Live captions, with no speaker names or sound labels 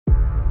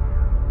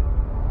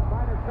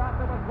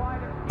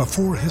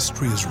Before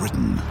history is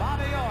written,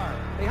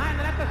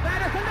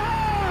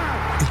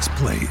 it's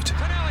played.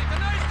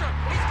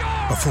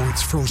 Before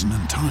it's frozen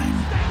in time,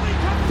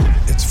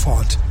 it's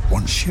fought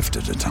one shift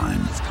at a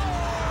time.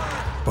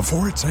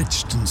 Before it's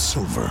etched in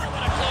silver,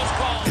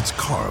 it's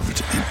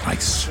carved in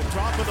ice.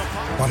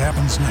 What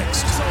happens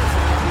next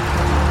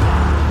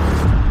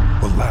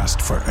will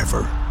last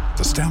forever.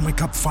 The Stanley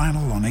Cup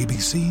Final on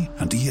ABC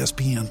and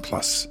ESPN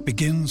Plus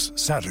begins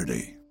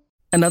Saturday.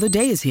 Another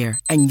day is here,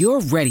 and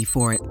you're ready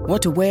for it.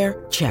 What to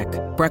wear? Check.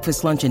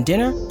 Breakfast, lunch, and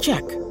dinner?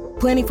 Check.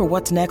 Planning for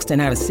what's next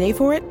and how to save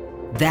for it?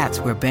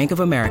 That's where Bank of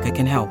America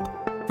can help.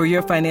 For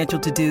your financial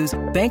to-dos,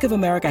 Bank of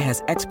America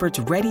has experts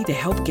ready to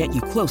help get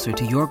you closer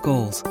to your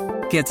goals.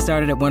 Get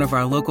started at one of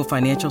our local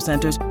financial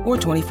centers or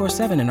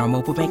 24/7 in our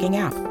mobile banking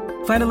app.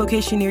 Find a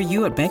location near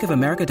you at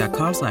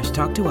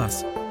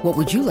bankofamerica.com/talktous. What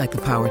would you like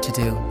the power to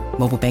do?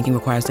 Mobile banking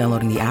requires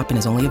downloading the app and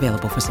is only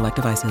available for select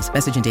devices.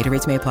 Message and data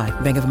rates may apply.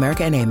 Bank of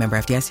America N.A., member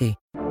FDIC.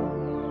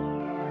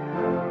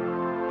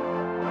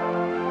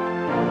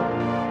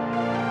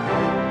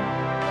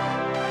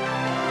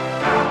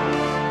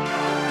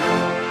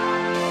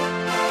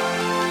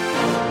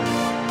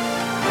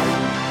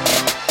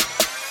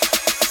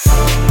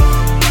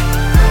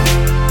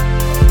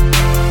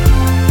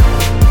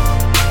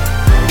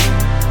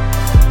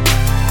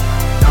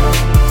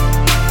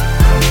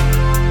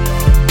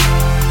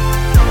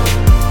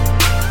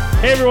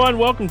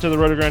 Welcome to the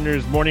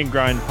RotoGrinders Morning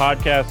Grind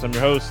Podcast. I'm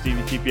your host,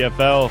 Stevie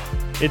TPFL.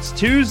 It's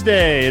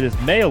Tuesday. It is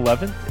May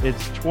 11th.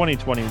 It's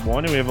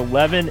 2021, and we have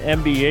 11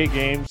 NBA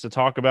games to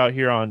talk about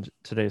here on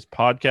today's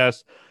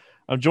podcast.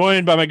 I'm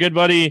joined by my good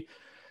buddy,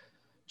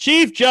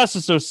 Chief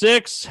Justice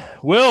 06.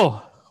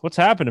 Will, what's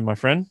happening, my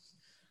friend?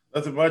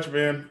 Nothing much,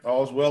 man.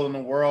 All's well in the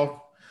world.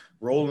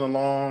 Rolling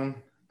along.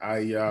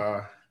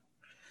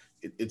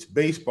 It's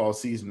baseball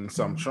season,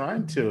 so I'm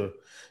trying to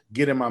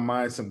get in my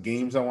mind some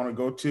games I want to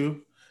go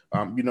to.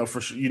 For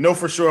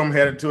sure I'm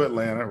headed to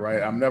Atlanta,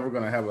 right? I'm never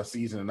going to have a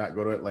season and not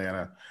go to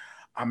Atlanta.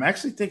 I'm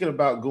actually thinking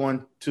about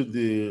going to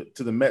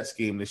the Mets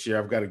game this year.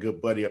 I've got a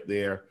good buddy up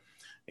there,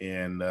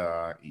 and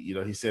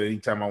he said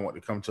anytime I want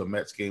to come to a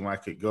Mets game, I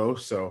could go.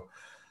 So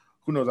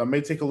who knows? I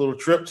may take a little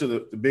trip to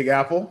the Big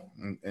Apple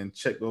and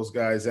check those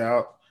guys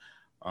out.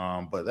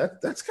 But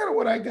that's kind of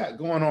what I got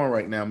going on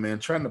right now, man.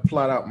 Trying to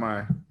plot out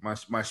my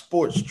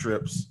sports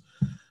trips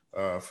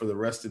for the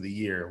rest of the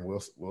year.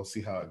 We'll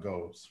see how it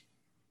goes.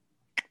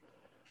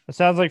 It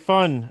sounds like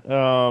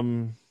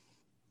fun.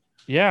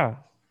 Yeah.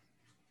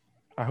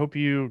 I hope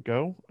you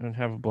go and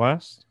have a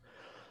blast.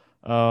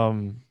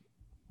 Yeah.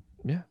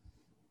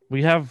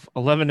 We have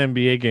 11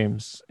 NBA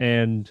games,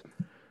 and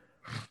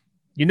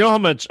you know how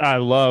much I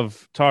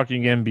love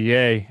talking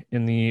NBA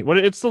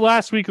it's the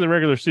last week of the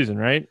regular season,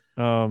 right?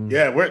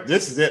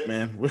 This is it,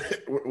 man.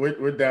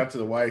 We're down to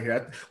the wire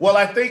here. Well,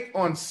 I think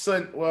on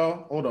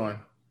hold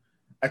on.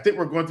 I think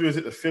we're going through, is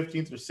it the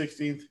 15th or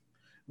 16th?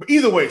 But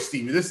either way,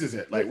 Stevie, this is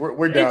it. Like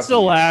we're down. It's the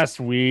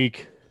last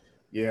week.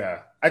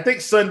 Yeah, I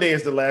think Sunday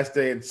is the last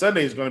day, and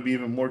Sunday is going to be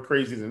even more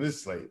crazy than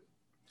this slate,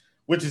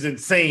 which is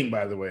insane,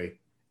 by the way.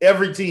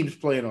 Every team's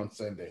playing on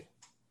Sunday.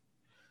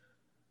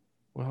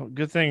 Well,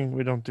 good thing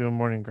we don't do a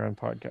morning grind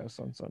podcast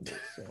on Sunday,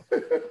 so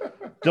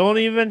don't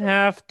even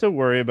have to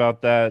worry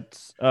about that.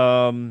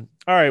 All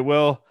right,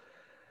 well,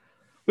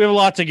 we have a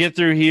lot to get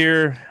through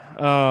here.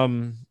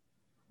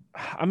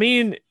 I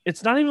mean,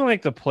 it's not even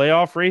like the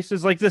playoff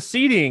races. Like the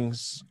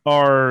seedings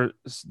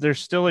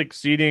there's still like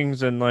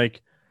seedings, and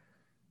like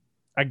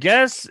I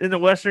guess in the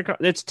Western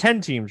it's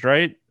 10 teams,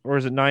 right? Or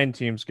is it 9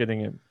 teams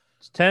getting in?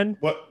 It's 10.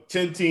 What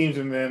 10 teams,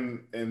 and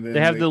then they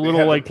have the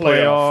little like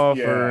playoff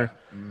yeah.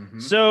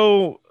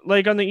 So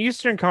like on the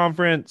Eastern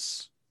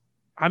Conference,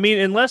 I mean,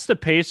 unless the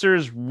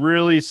Pacers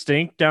really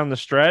stink down the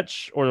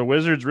stretch or the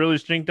Wizards really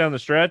stink down the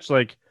stretch,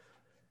 like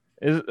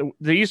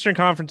the Eastern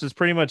Conference is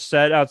pretty much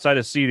set outside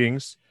of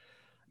seedings.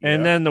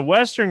 And then the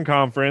Western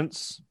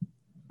Conference,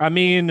 I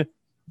mean,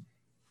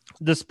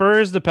 the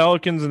Spurs, the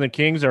Pelicans, and the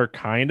Kings are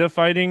kind of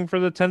fighting for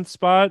the 10th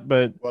spot.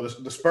 But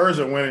the Spurs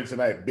are winning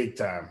tonight big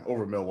time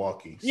over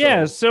Milwaukee.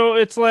 So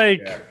it's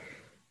like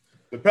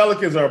the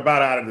Pelicans are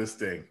about out of this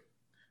thing.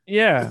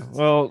 Yeah,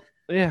 well,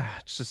 yeah,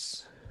 it's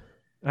just,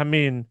 I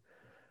mean,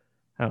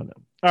 I don't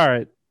know. All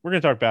right, we're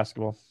going to talk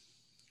basketball.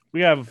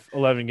 We have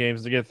 11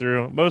 games to get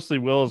through. Mostly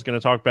Will is going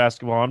to talk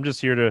basketball. I'm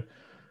just here to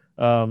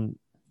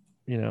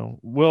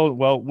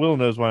Will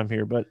knows why I'm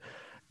here, but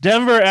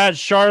Denver at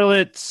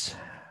Charlotte.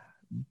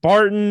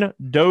 Barton,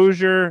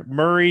 Dozier,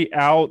 Murray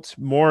out,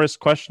 Morris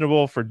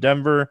questionable for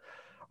Denver.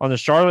 On the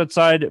Charlotte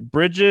side,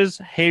 Bridges,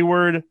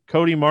 Hayward,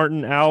 Cody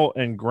Martin out,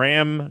 and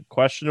Graham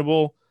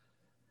questionable.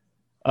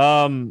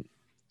 All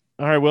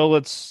right, Will,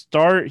 let's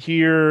start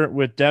here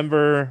with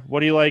Denver.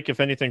 What do you like, if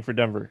anything, for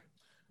Denver?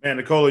 Man,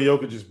 Nikola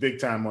Jokic is big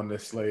time on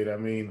this slate. I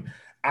mean,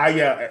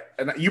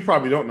 and you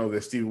probably don't know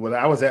this, Steve, but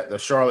I was at the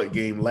Charlotte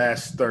game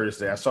last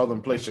Thursday. I saw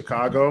them play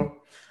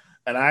Chicago,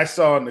 and I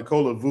saw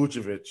Nikola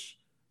Vucevic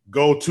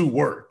go to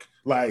work.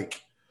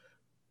 Like,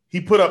 he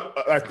put up,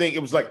 I think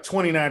it was like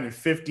 29 and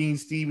 15,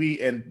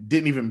 Stevie, and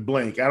didn't even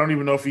blink. I don't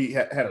even know if he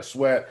had a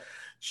sweat.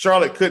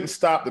 Charlotte couldn't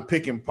stop the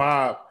pick and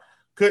pop,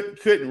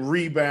 couldn't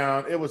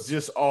rebound. It was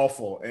just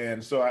awful.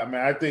 And so, I mean,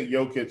 I think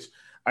Jokic,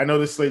 I know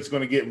this slate's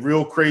going to get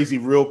real crazy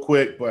real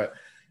quick, but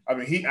I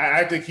mean,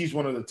 I think he's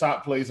one of the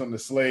top plays on the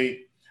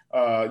slate.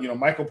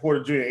 Michael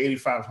Porter Jr.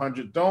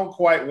 8,500. Don't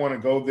quite want to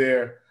go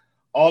there.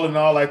 All in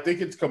all, I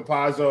think it's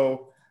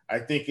Campazzo. I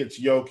think it's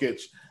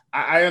Jokic.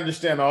 I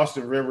understand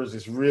Austin Rivers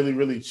is really,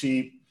 really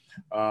cheap.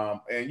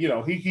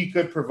 He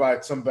could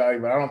provide some value,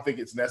 but I don't think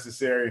it's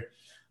necessary,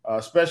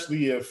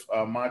 especially if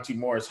Monty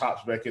Morris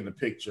hops back in the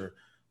picture.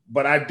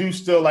 But I do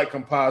still like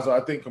Campazzo.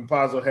 I think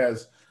Campazzo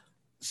has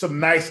some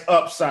nice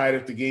upside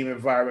if the game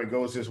environment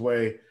goes his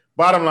way.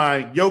 Bottom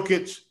line,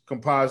 Jokic,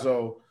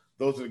 Campazzo,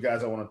 those are the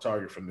guys I want to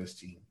target from this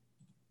team.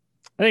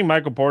 I think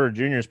Michael Porter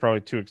Jr. is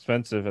probably too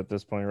expensive at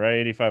this point,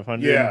 right?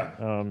 8,500.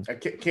 Yeah, I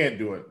can't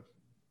do it.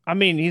 I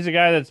mean, he's a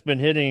guy that's been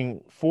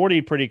hitting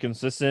 40 pretty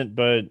consistent,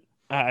 but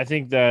I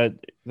think that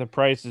the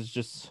price is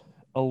just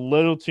a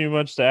little too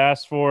much to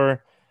ask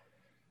for.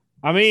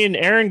 I mean,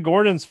 Aaron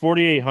Gordon's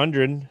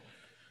 4,800.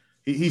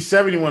 He's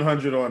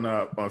 7,100 on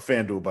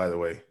FanDuel, by the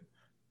way,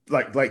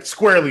 like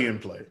squarely in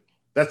play.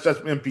 That's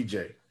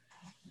MPJ.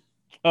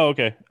 Oh,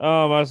 okay.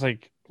 I was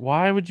like,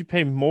 why would you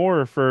pay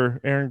more for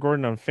Aaron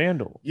Gordon on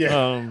FanDuel?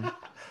 Yeah.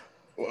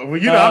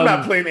 I'm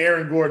not playing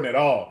Aaron Gordon at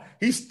all.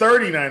 He's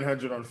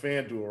 3,900 on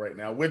FanDuel right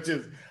now, which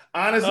is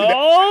honestly.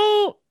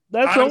 Oh,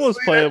 that's almost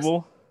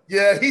playable.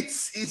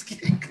 He's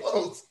getting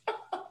close.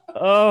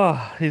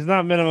 He's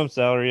not minimum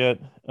salary yet.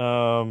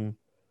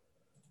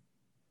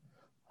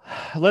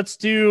 Let's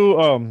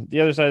do the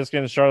other side of the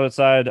skin, the Charlotte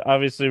side.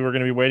 Obviously, we're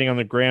going to be waiting on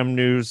the Graham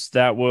news.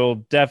 That will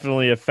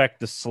definitely affect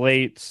the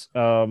slate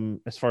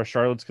as far as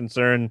Charlotte's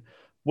concerned.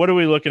 What are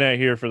we looking at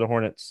here for the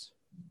Hornets?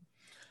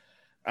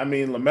 I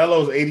mean,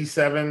 LaMelo's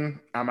 87.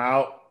 I'm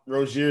out.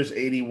 Rozier's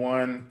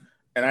 81.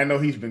 And I know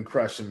he's been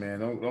crushing, man.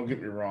 Don't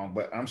get me wrong,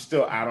 but I'm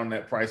still out on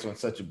that price on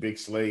such a big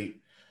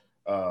slate.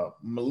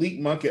 Malik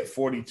Monk at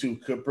 42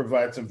 could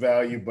provide some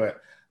value,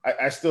 but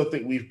I still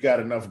think we've got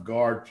enough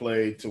guard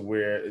play to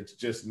where it's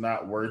just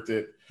not worth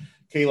it.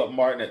 Caleb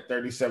Martin at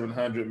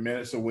 3,700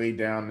 minutes away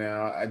down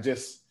now. I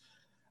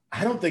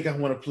don't think I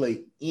want to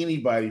play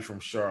anybody from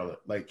Charlotte.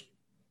 Like,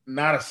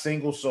 not a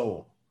single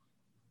soul.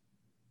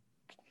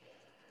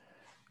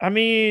 I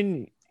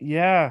mean,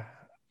 yeah.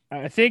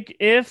 I think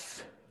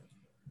if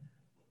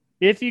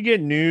you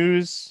get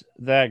news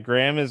that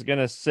Graham is going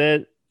to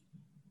sit,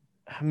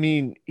 I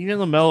mean, even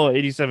LaMelo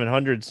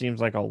 8,700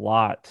 seems like a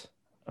lot.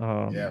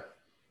 Yeah.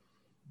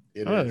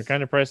 They're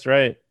kind of priced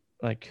right.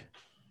 Like,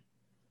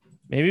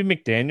 maybe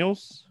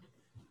McDaniels.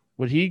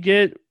 Would he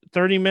get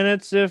 30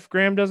 minutes if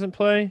Graham doesn't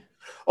play?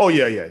 Oh,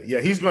 yeah.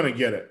 He's going to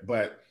get it,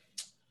 but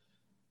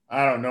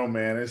I don't know,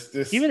 man. It's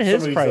this. Even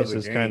his price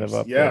is kind of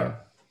up there.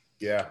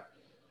 Yeah.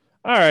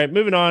 All right,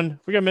 moving on.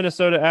 We got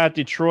Minnesota at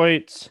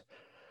Detroit.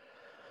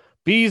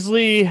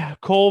 Beasley,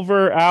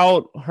 Culver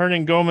out.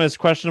 Hernan Gomez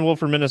questionable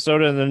for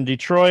Minnesota. And then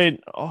Detroit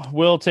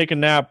will take a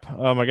nap.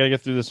 I got to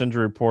get through this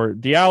injury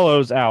report.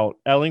 Diallo's out.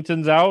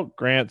 Ellington's out.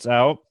 Grant's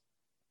out.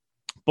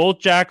 Both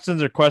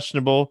Jacksons are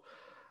questionable.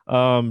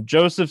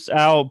 Joseph's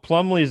out.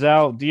 Plumlee's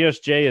out.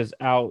 DSJ is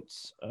out.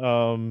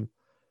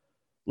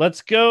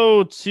 Let's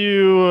go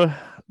to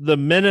the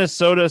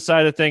Minnesota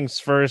side of things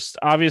first.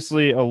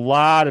 Obviously, a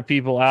lot of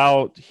people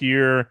out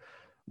here.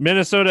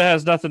 Minnesota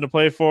has nothing to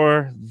play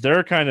for.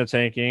 They're kind of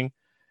tanking.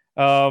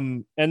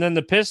 And then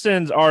the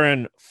Pistons are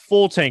in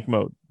full tank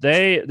mode.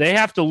 They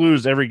have to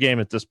lose every game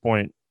at this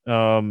point.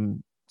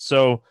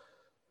 So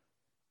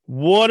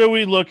what are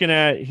we looking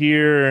at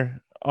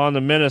here on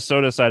the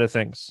Minnesota side of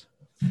things?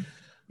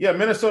 Yeah,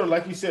 Minnesota,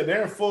 like you said,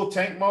 they're in full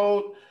tank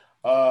mode.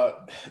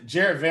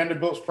 Jared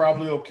Vanderbilt's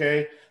probably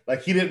okay.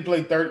 Like, he didn't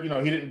play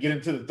he didn't get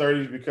into the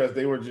 30s because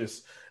they were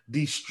just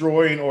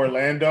destroying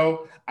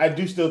Orlando. I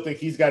do still think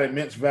he's got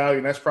immense value,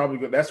 and that's probably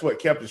good. That's what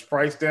kept his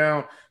price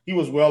down. He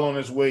was well on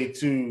his way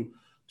to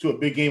a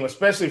big game,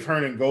 especially if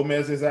Hernan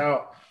Gomez is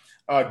out.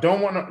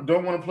 Don't want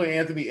to play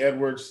Anthony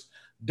Edwards.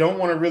 Don't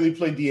want to really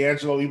play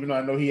D'Angelo, even though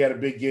I know he had a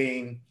big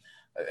game.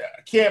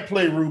 I can't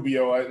play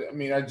Rubio.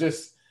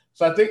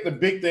 So I think the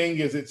big thing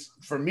is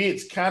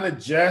it's kind of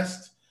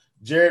just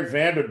Jared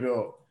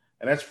Vanderbilt,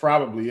 and that's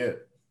probably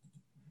it.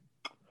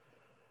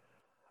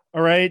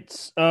 All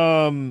right.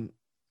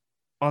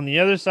 On the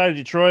other side of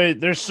Detroit,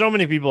 there's so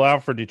many people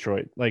out for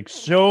Detroit. Like,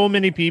 so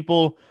many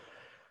people.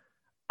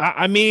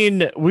 I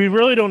mean, we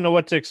really don't know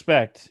what to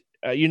expect.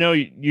 You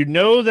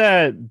know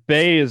that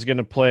Bay is going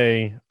to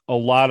play a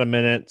lot of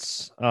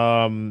minutes.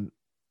 And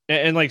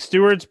like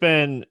Stewart's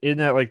been in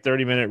that like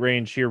 30-minute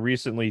range here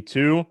recently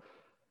too.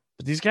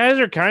 But these guys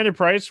are kind of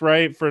priced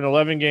right for an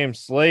 11-game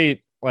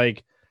slate.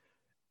 Like,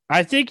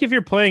 I think if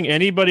you're playing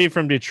anybody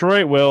from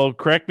Detroit, Will,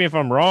 correct me if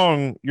I'm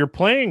wrong, you're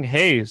playing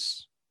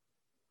Hayes.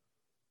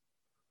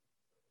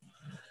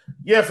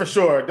 Yeah, for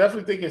sure.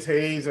 Definitely think it's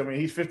Hayes. I mean,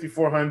 he's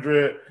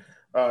 5,400.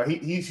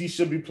 He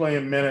should be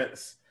playing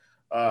minutes.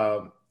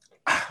 I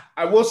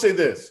will say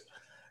this.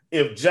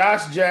 If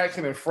Josh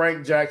Jackson and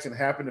Frank Jackson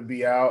happen to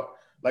be out,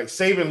 like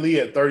Saban Lee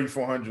at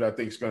 3,400, I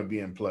think is going to be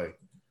in play.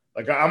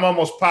 Like I'm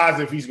almost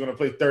positive he's going to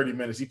play 30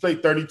 minutes. He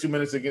played 32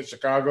 minutes against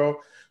Chicago.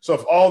 So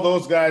if all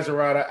those guys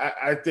are out,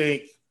 I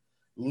think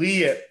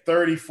Lee at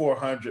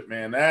 3,400,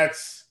 man,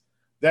 that's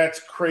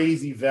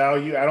crazy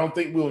value. I don't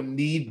think we'll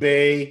need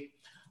Bey.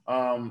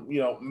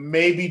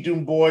 Maybe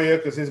Doumbouya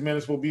because his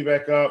minutes will be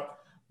back up,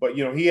 but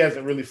he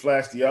hasn't really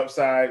flashed the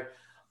upside.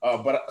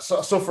 But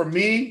for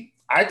me,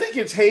 I think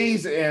it's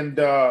Hayes and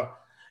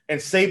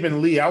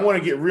Saben Lee. I want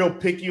to get real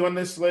picky on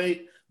this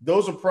slate.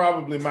 Those are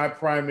probably my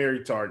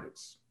primary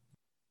targets.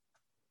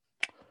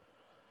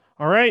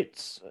 All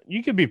right.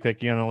 You could be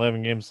picky on an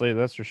 11-game slate,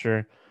 that's for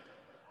sure.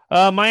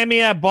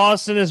 Miami at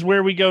Boston is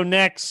where we go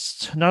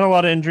next. Not a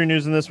lot of injury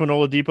news in this one.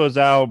 Oladipo's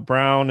out.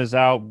 Brown is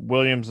out.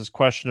 Williams is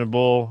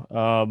questionable.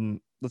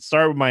 Let's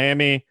start with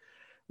Miami.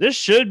 This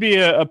should be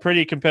a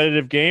pretty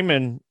competitive game,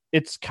 and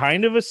it's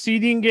kind of a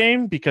seeding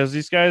game because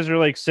these guys are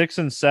like 6th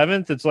and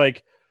 7th. It's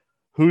like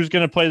who's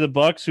going to play the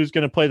Bucks, who's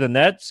going to play the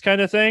Nets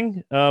kind of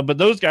thing. But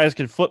those guys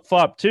could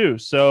flip-flop too.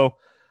 So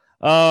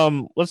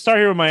let's start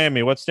here with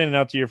Miami. What's standing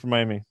out to you for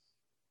Miami?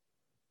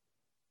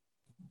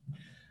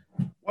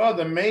 Well,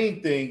 the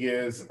main thing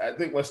is, I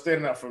think what's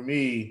standing out for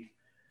me,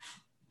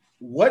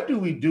 what do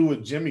we do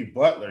with Jimmy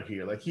Butler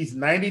here? Like he's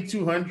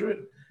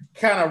 9,200,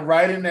 kind of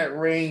right in that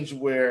range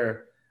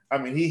where,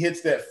 he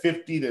hits that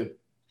 50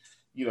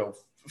 to,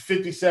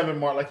 57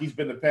 mark like he's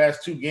been the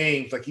past 2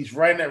 games. Like he's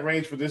right in that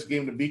range for this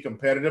game to be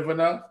competitive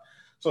enough.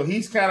 So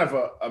he's kind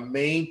of a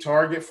main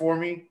target for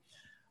me.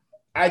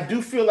 I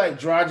do feel like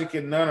Dragic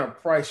and Nunn are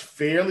priced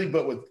fairly,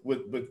 but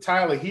with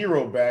Tyler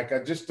Hero back, I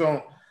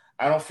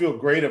don't feel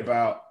great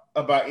about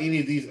any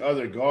of these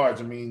other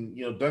guards.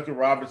 Duncan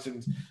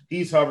Robinson,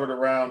 he's hovered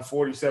around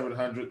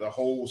 4,700 the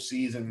whole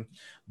season.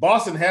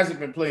 Boston hasn't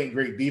been playing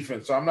great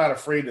defense, so I'm not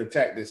afraid to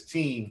attack this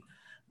team.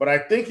 But I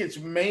think it's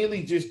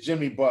mainly just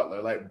Jimmy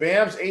Butler. Like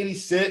Bam's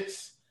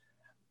 86,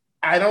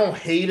 I don't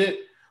hate it,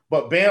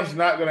 but Bam's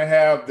not going to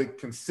have the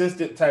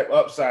consistent type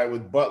upside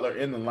with Butler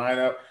in the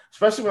lineup,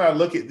 especially when I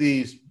look at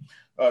these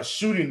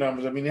shooting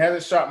numbers. He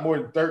hasn't shot more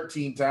than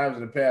 13 times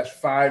in the past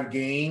 5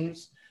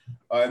 games.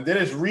 And then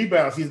his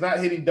rebounds, he's not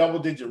hitting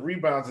double-digit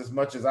rebounds as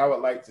much as I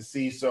would like to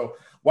see. So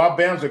while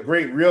Bam's a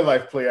great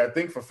real-life player, I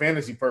think for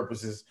fantasy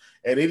purposes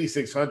at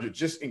 8,600,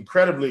 just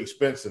incredibly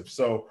expensive.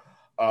 So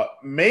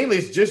mainly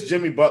it's just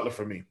Jimmy Butler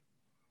for me.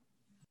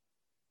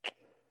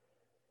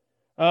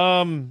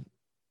 Go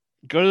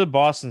to the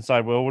Boston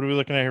side, Will. What are we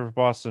looking at here for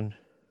Boston?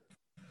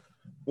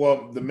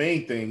 Well, the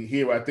main thing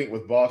here, I think,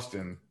 with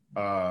Boston,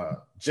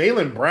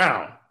 Jaylen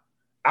Brown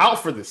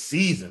out for the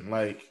season.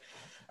 Like,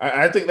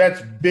 I think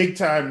that's big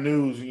time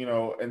news,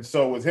 and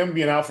so with him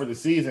being out for the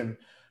season,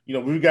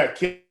 we've got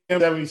Kim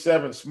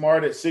 77,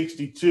 Smart at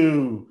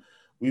 62.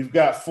 We've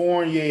got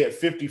Fournier at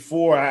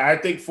 54. I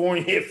think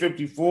Fournier at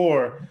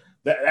 54,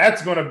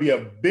 that's going to be a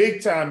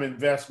big time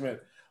investment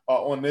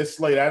on this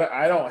slate.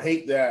 I don't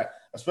hate that,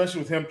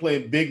 especially with him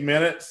playing big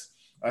minutes.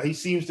 He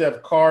seems to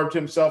have carved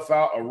himself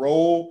out a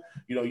role.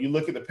 You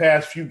look at the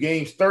past few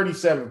games,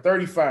 37,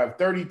 35,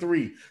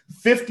 33,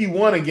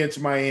 51 against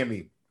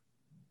Miami.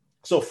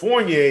 So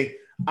Fournier,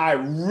 I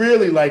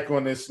really like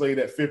on this slate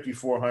at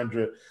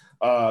 5,400.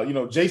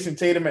 Jason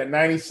Tatum at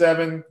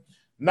 97,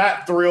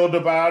 not thrilled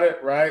about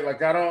it, right? Like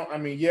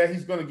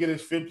he's going to get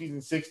his 50s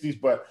and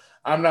 60s, but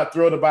I'm not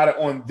thrilled about it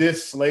on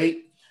this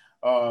slate.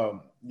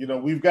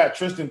 We've got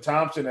Tristan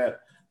Thompson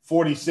at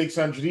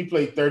 4,600. He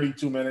played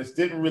 32 minutes,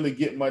 didn't really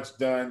get much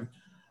done,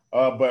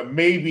 but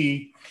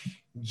maybe,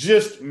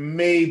 just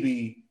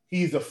maybe,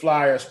 he's a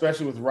flyer,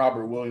 especially with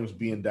Robert Williams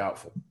being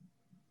doubtful.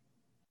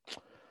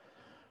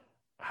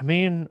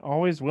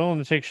 Always willing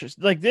to take shots.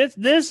 Like this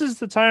is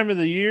the time of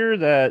the year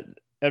that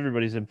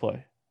everybody's in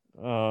play.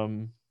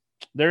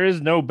 There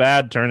is no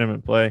bad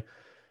tournament play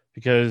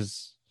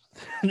because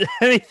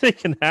anything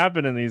can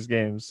happen in these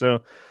games.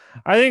 So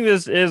I think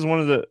this is one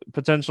of the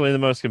potentially the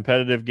most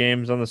competitive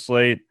games on the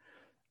slate.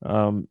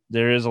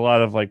 There is a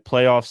lot of like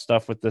playoff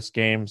stuff with this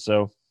game.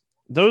 So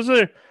those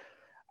are,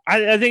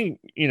 I think,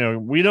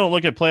 we don't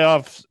look at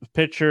playoff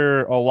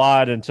picture a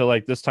lot until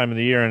like this time of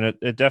the year, and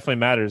it definitely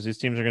matters. These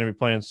teams are going to be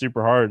playing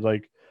super hard.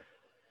 Like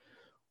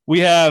we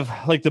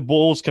have like the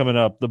Bulls coming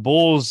up. The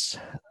Bulls,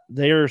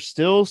 they are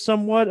still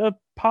somewhat a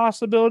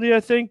possibility,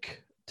 I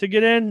think, to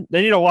get in.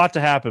 They need a lot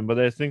to happen, but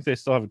I think they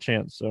still have a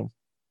chance. So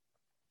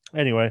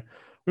anyway,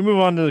 we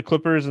move on to the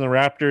Clippers and the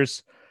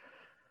Raptors.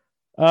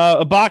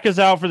 Ibaka's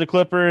out for the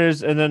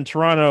Clippers, and then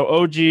Toronto,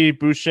 OG,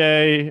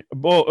 Boucher.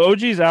 Well,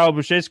 OG's out,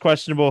 Boucher's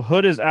questionable,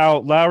 Hood is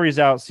out, Lowry's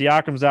out,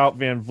 Siakam's out,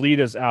 Van Vliet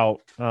is out.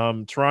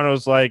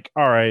 Toronto's like,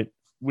 all right,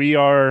 we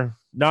are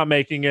not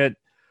making it.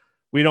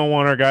 We don't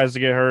want our guys to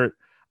get hurt.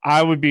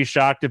 I would be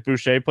shocked if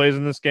Boucher plays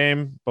in this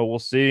game, but we'll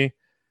see.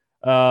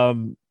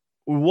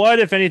 What,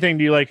 if anything,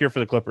 do you like here for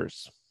the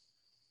Clippers?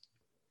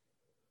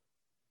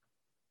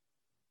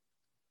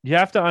 You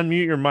have to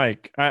unmute your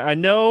mic. I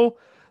know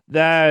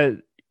that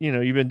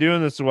you've been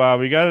doing this a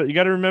while. You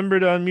got to remember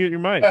to unmute your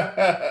mic.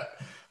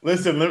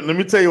 Listen, let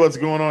me tell you what's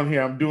going on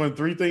here. I'm doing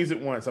 3 things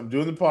at once. I'm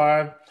doing the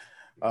pod,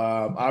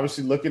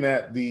 obviously looking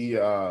at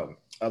the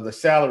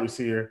salaries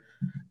here.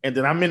 and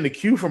then I'm in the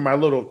queue for my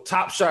little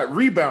Top Shot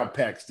rebound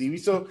pack, Stevie.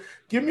 So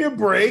give me a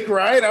break,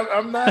 right?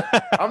 I'm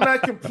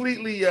not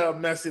completely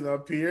messing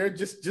up here.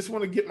 Just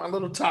want to get my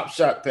little Top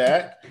Shot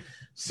pack.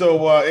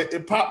 So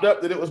it popped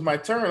up that it was my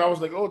turn. I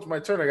was like, oh, it's my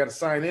turn. I got to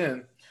sign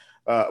in.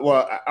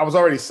 Well, I was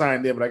already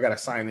signed in, but I got to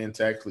sign in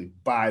to actually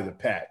buy the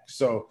pack.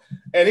 So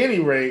at any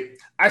rate,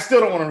 I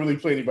still don't want to really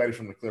play anybody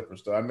from the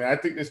Clippers, though. I mean, I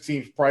think this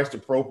team's priced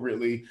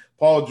appropriately.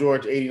 Paul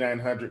George,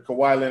 8,900.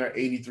 Kawhi Leonard,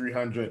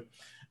 8,300.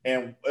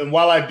 And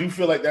while I do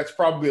feel like that's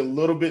probably a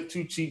little bit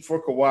too cheap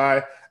for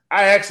Kawhi,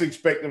 I actually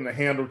expect them to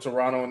handle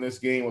Toronto in this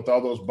game with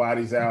all those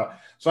bodies out.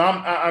 So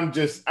I'm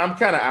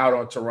kind of out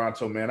on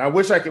Toronto, man. I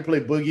wish I could play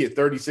Boogie at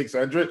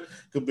 3,600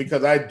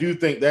 because I do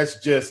think that's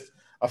just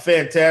a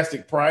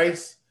fantastic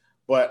price,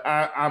 but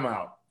I'm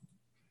out.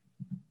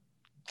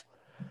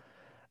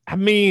 I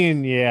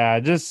mean, yeah,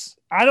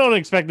 I don't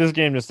expect this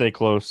game to stay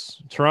close.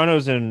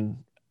 Toronto's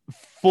in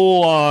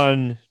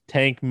full-on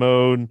tank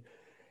mode.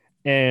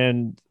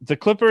 And the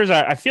Clippers,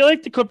 I feel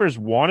like the Clippers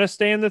want to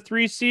stay in the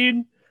 3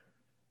 seed.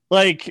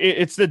 Like,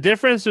 it's the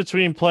difference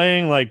between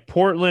playing like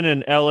Portland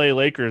and LA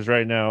Lakers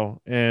right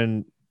now.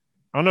 And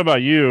I don't know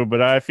about you,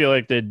 but I feel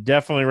like they'd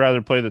definitely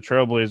rather play the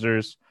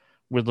Trailblazers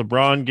with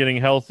LeBron getting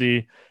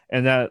healthy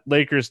and that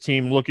Lakers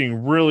team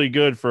looking really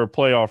good for a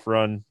playoff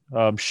run.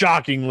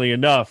 Shockingly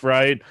enough,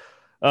 right?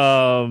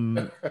 So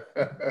yeah,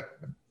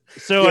 I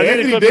think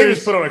Anthony the Clippers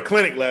Davis put on a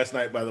clinic last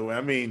night, by the way.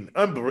 I mean,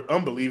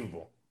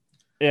 unbelievable.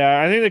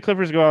 Yeah, I think the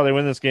Clippers go out. They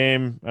win this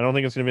game. I don't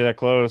think it's going to be that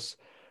close.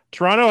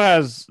 Toronto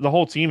has the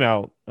whole team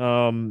out.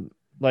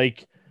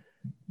 Like,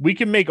 we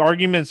can make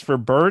arguments for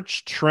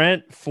Birch,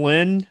 Trent,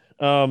 Flynn,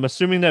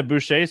 assuming that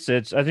Boucher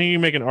sits. I think you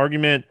can make an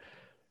argument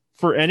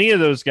for any of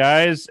those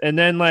guys. And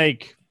then,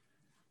 like,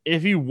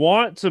 if you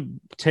want to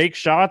take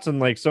shots on,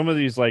 like, some of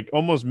these, like,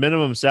 almost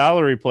minimum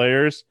salary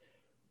players,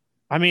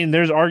 I mean,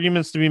 there's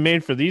arguments to be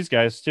made for these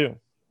guys, too.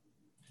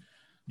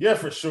 Yeah,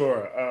 for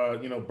sure.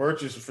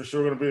 Birch is for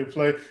sure going to be able to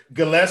play.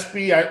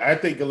 Gillespie, I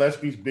think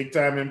Gillespie's big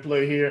time in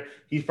play here.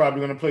 He's probably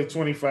going to play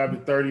 25 to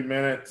 30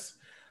 minutes.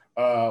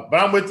 But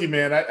I'm with you,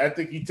 man. I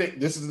think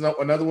this is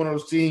another one of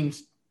those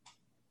teams.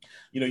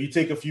 You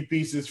take a few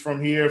pieces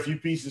from here, a few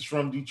pieces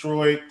from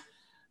Detroit,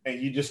 and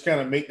you just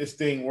kind of make this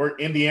thing work.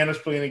 Indiana's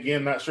playing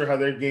again. Not sure how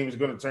their game is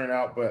going to turn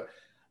out, but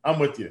I'm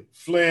with you.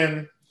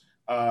 Flynn,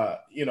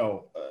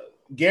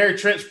 Gary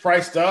Trent's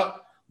priced up.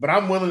 But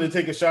I'm willing to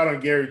take a shot on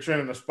Gary Trent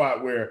in a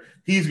spot where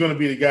he's going to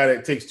be the guy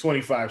that takes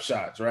 25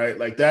 shots, right?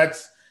 Like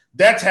that's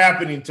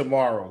happening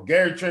tomorrow.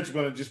 Gary Trent's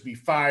going to just be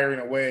firing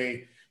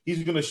away.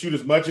 He's going to shoot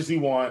as much as he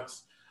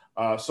wants.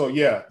 You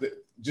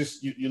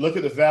look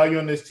at the value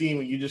on this team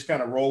and you just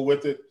kind of roll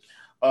with it.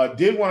 I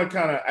did want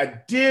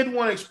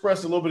to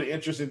express a little bit of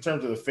interest in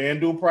terms of the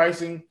FanDuel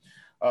pricing.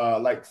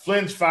 Like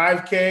Flynn's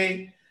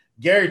 $5K,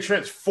 Gary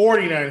Trent's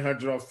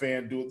 $4,900 on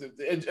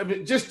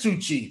FanDuel. Just too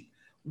cheap.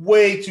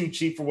 Way too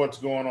cheap for what's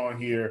going on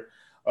here.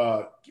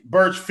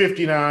 Birch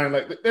 59,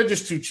 like they're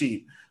just too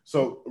cheap.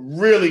 So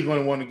really going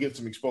to want to get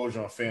some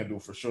exposure on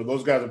FanDuel for sure.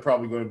 Those guys are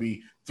probably going to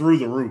be through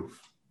the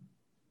roof.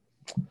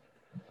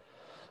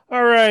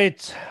 All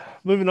right,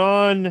 moving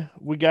on.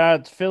 We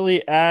got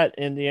Philly at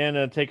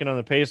Indiana taking on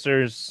the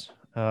Pacers.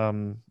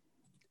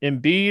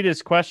 Embiid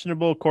is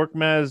questionable.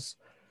 Korkmaz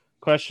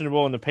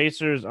questionable, and the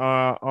Pacers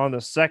are on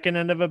the second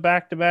end of a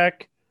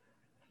back-to-back.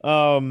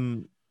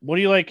 What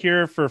do you like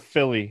here for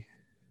Philly?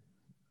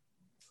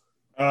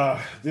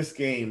 This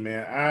game,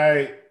 man,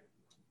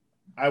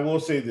 I will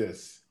say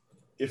this.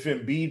 If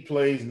Embiid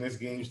plays and this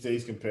game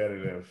stays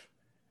competitive,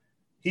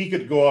 he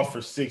could go off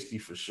for 60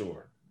 for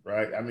sure,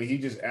 right? I mean, he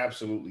just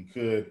absolutely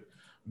could.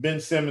 Ben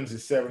Simmons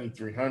is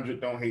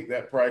 7,300. Don't hate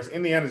that price.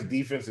 Indiana's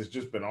defense has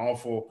just been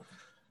awful.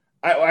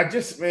 I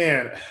think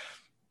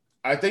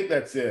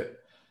that's it.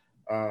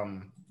 I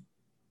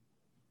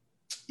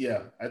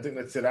think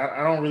that's it.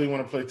 I don't really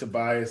want to play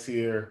Tobias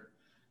here.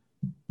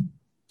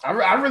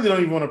 I really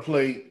don't even want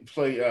to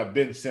play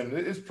Ben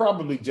Simmons. It's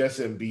probably just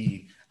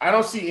Embiid. I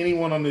don't see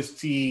anyone on this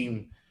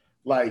team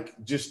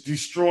like just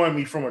destroying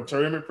me from a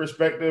tournament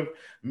perspective,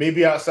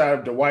 maybe outside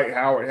of Dwight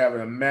Howard having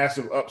a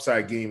massive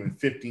upside game in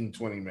 15,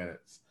 20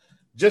 minutes.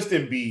 Just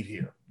Embiid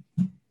here.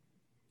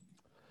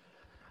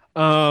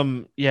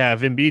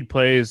 If Embiid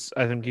plays,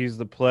 I think he's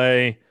the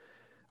play.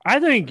 I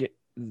think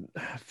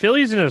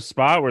Philly's in a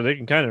spot where they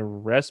can kind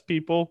of rest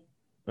people.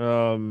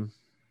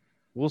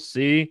 We'll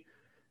see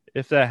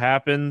if that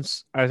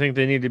happens. I think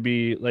they need to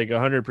be like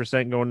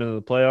 100% going into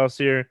the playoffs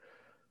here.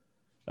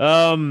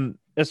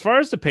 As far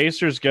as the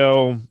Pacers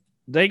go,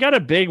 they got a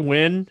big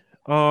win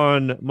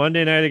on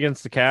Monday night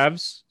against the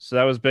Cavs, so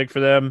that was big for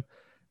them.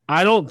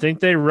 I don't think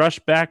they rush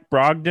back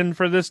Brogdon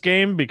for this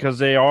game because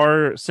they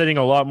are sitting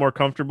a lot more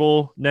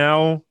comfortable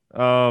now.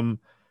 And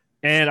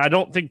I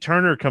don't think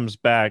Turner comes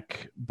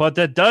back, but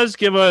that does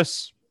give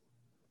us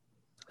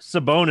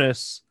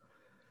Sabonis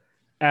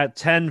at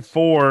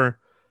 10-4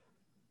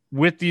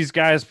 with these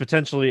guys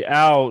potentially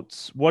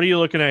out. What are you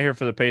looking at here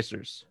for the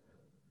Pacers?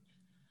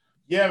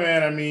 Yeah,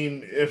 man. I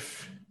mean,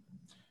 if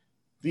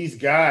these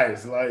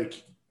guys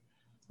like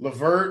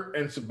LeVert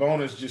and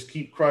Sabonis just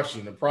keep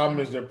crushing. The problem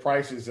is their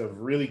prices have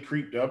really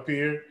creeped up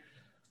here.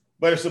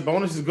 But if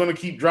Sabonis is going to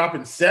keep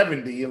dropping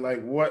 70,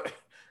 like what?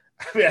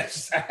 I mean,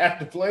 I have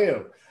to play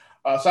him.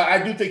 So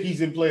I do think he's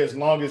in play as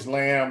long as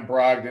Lamb,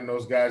 Brogdon,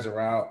 those guys are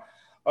out.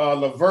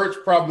 LeVert's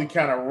probably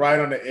kind of right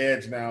on the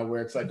edge now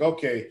where it's like,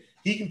 okay,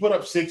 he can put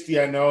up 60,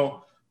 I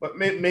know, but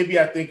maybe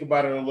I think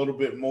about it a little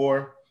bit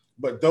more.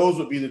 But those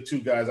would be the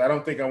two guys. I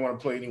don't think I want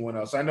to play anyone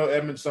else. I know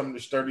Edmond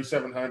Sumner's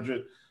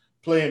 3,700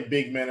 playing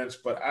big minutes,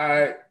 but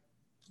I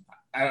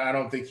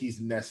don't think he's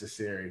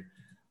necessary.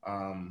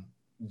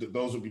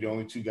 Those would be the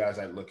only two guys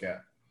I'd look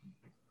at.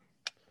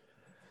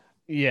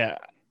 Yeah.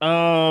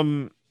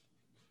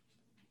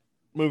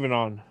 Moving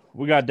on.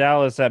 We got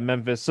Dallas at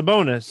Memphis.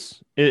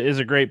 Sabonis is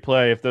a great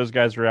play if those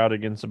guys are out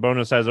again.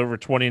 Sabonis has over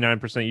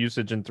 29%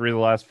 usage in 3 of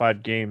the last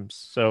 5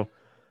 games. So,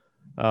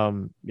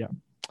 yeah.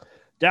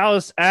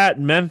 Dallas at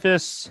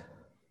Memphis.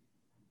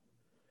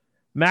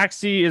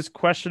 Maxey is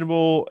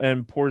questionable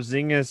and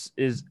Porzingis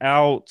is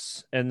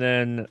out. And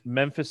then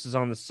Memphis is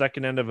on the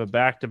second end of a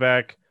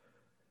back-to-back.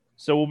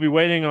 So we'll be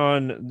waiting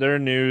on their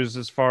news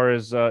as far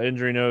as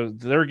injury news.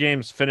 Their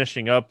game's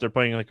finishing up. They're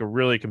playing like a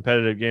really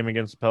competitive game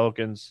against the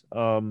Pelicans.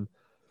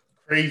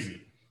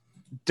 Crazy.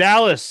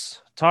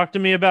 Dallas. Talk to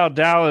me about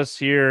Dallas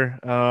here.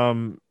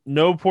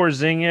 No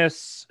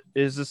Porzingis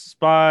is a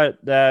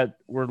spot that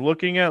we're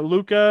looking at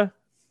Luka.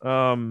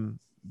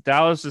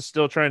 Dallas is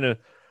still trying to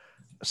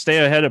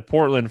stay ahead of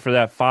Portland for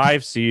that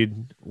 5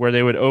 seed where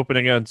they would open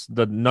against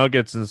the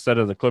Nuggets instead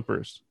of the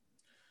Clippers.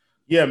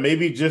 Yeah,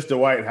 maybe just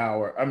Dwight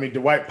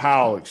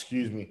Powell,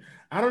 excuse me.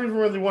 I don't even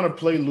really want to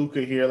play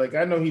Luka here. Like,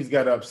 I know he's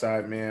got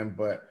upside, man,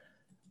 but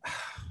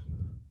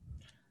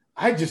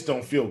I just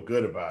don't feel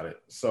good about it.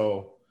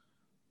 So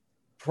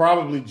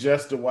probably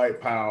just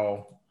Dwight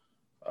Powell.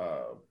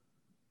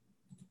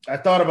 I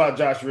thought about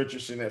Josh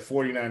Richardson at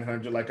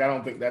 4,900. Like, I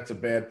don't think that's a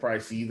bad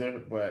price either,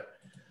 but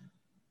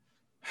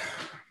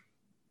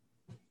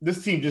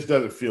this team just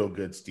doesn't feel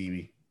good,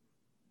 Stevie.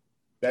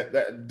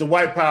 That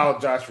Dwight Powell,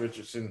 Josh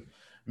Richardson,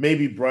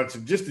 maybe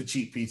Brunson, just the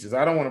cheap pieces.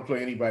 I don't want to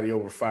play anybody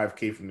over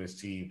 5K from this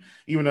team,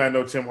 even though I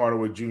know Tim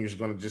Hardaway Jr. is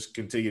going to just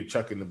continue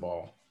chucking the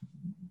ball.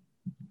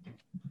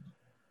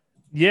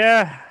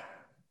 Yeah,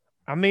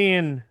 I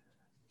mean,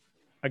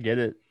 I get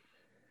it.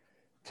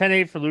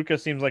 10-8 for Luka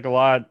seems like a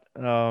lot.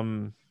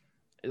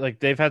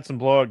 Like they've had some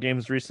blowout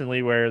games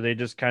recently where they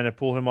just kind of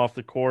pull him off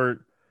the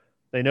court.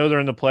 They know they're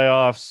in the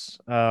playoffs.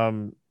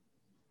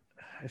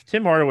 If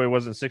Tim Hardaway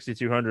wasn't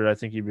 6,200, I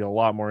think he'd be a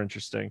lot more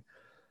interesting.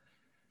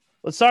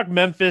 Let's talk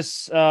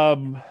Memphis.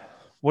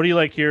 What do you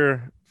like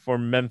here for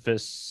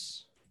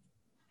Memphis?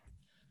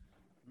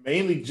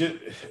 Mainly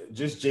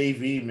just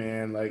JV,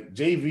 man. Like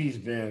JV's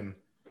been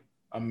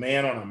a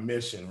man on a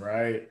mission,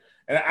 right?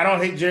 And I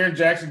don't hate Jaren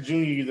Jackson Jr.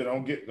 either.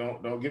 Don't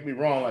get me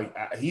wrong. Like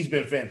he's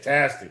been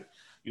fantastic.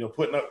 You know,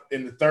 putting up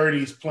in the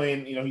 30s,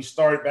 playing. You know, he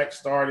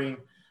starting.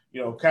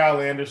 You know,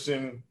 Kyle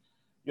Anderson.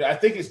 Yeah, I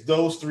think it's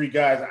those 3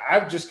 guys.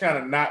 I've just kind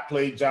of not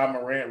played Ja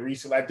Morant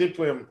recently. I did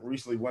play him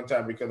recently one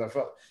time because I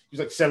felt he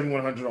was like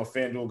 7,100 on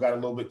FanDuel, got a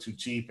little bit too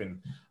cheap,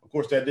 and of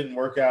course that didn't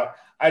work out.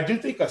 I do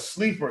think a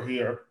sleeper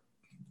here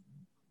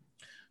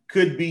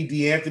could be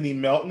DeAnthony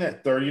Melton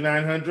at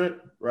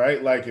 3,900,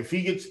 right? Like if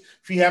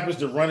he happens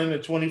to run into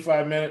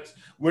 25 minutes,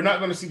 we're not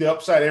going to see the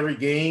upside every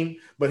game,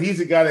 but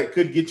he's a guy that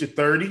could get you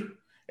 30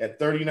 at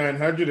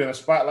 3,900 in a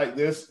spot like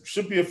this.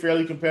 Should be a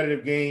fairly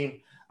competitive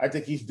game. I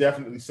think he's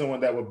definitely someone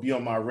that would be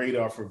on my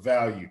radar for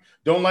value.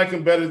 Don't like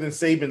him better than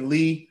Saban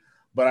Lee,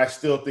 but I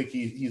still think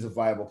he's a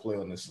viable play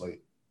on this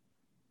slate.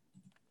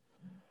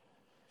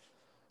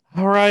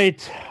 All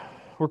right.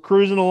 We're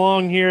cruising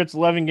along here. It's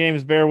 11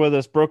 games. Bear with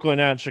us.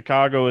 Brooklyn at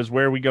Chicago is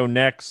where we go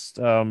next.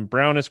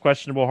 Brown is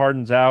questionable.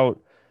 Harden's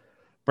out.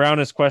 Brown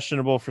is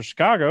questionable for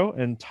Chicago,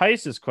 and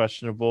Tice is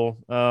questionable.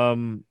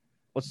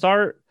 Let's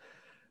start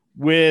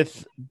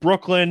with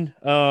Brooklyn.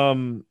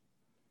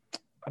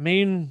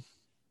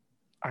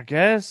 I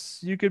guess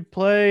you could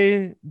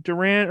play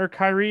Durant or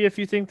Kyrie if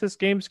you think this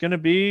game's going to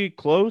be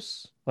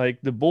close. Like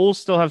the Bulls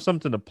still have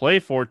something to play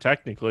for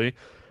technically,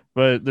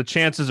 but the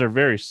chances are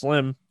very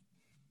slim.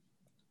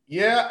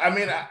 Yeah, I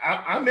mean,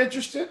 I'm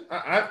interested.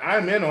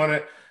 I'm in on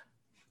it,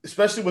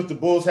 especially with the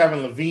Bulls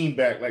having Levine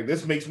back. Like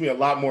this makes me a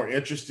lot more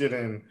interested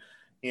in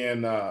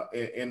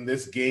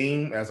this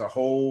game as a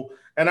whole.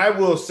 And I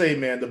will say,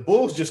 man, the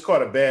Bulls just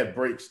caught a bad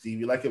break,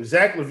 Stevie. Like if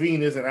Zach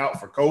LaVine isn't out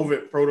for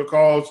COVID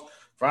protocols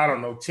for, I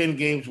don't know, 10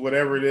 games,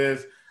 whatever it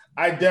is,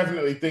 I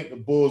definitely think the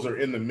Bulls are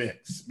in the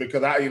mix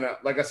because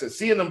like I said,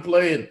 seeing them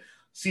play and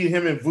seeing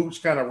him and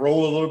Vooch kind of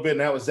roll a little bit, and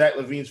that was Zach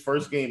LaVine's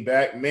first game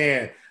back,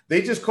 man,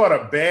 they just caught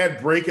a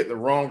bad break at the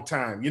wrong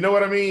time. You know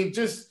what I mean?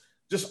 Just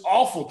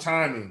awful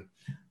timing.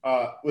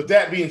 With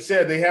that being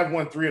said, they have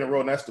won 3 in a row,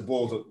 and that's the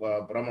Bulls.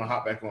 But I'm going to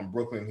hop back on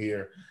Brooklyn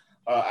here.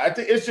 I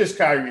think it's just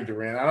Kyrie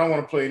Durant. I don't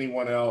want to play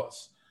anyone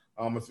else.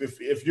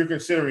 If you're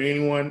considering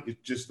anyone, it's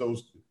just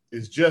those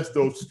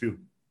 2.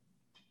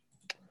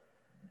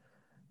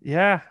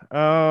 Yeah.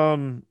 I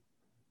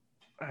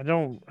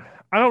don't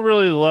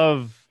really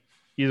love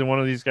either one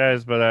of these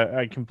guys, but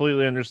I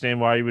completely understand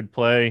why you would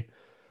play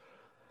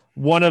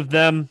one of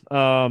them.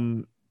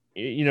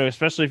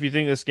 Especially if you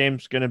think this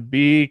game's going to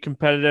be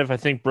competitive. I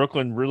think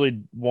Brooklyn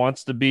really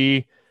wants to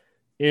be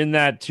in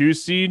that 2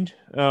 seed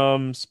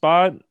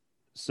spot.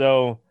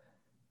 So,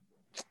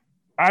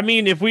 I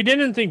mean, if we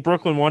didn't think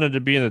Brooklyn wanted to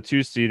be in the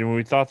 2 seed and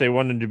we thought they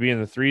wanted to be in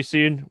the 3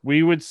 seed,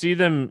 we would see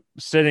them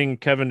sitting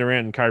Kevin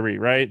Durant and Kyrie,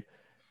 right?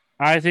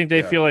 I think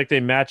they feel like they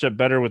match up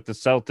better with the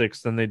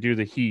Celtics than they do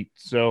the Heat.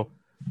 So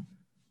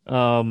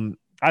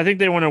I think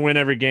they want to win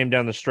every game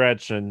down the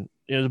stretch. And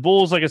the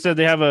Bulls, like I said,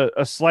 they have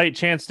a slight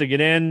chance to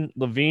get in.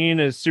 Levine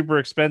is super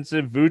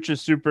expensive. Vooch is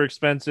super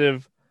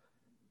expensive.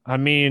 I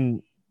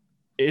mean,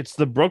 it's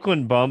the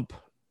Brooklyn bump,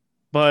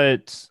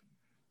 but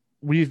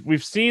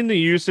we've seen the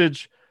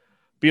usage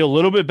be a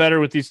little bit better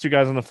with these two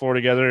guys on the floor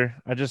together.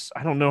 I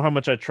don't know how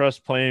much I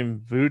trust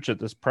playing Vooch at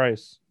this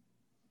price.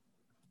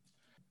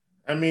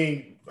 I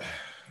mean,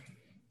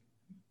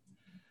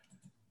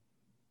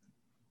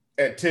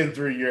 at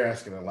 10-3, you're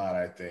asking a lot,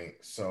 I think.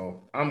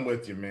 So I'm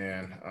with you,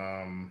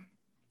 man.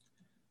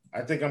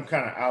 I think I'm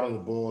kind of out of the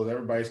Bulls.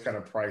 Everybody's kind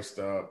of priced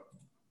up.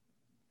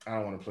 I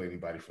don't want to play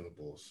anybody from the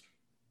Bulls.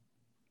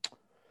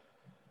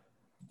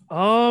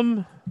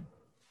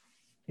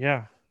 Yeah,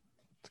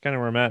 that's kind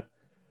of where I'm at.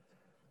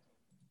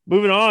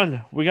 Moving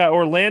on, we got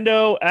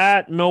Orlando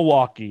at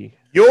Milwaukee.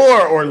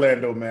 Your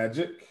Orlando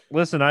Magic.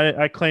 Listen,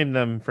 I claim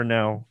them for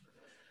now.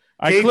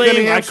 I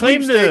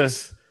claim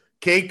the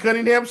Cade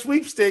Cunningham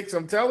sweepstakes.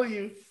 I'm telling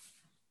you.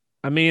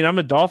 I mean, I'm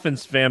a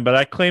Dolphins fan, but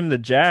I claim the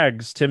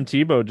Jags. Tim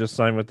Tebow just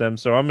signed with them,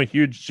 so I'm a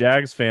huge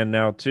Jags fan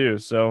now too.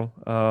 So,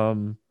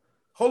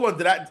 hold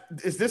on,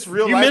 is this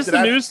real? You life? missed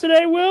the news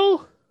today,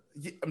 Will?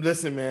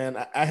 Listen,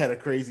 man, I had a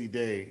crazy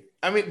day.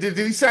 I mean, did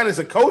he sign as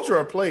a coach or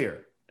a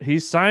player? He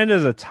signed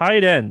as a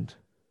tight end.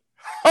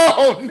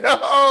 Oh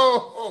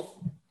no!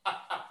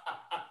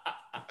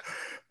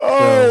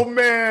 Oh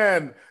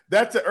man,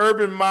 that's an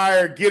Urban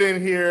Meyer get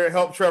in here,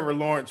 help Trevor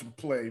Lawrence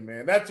play,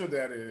 man. That's what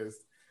that is.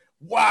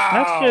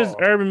 Wow, that's just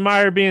Urban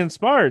Meyer being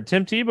smart.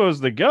 Tim Tebow's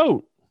the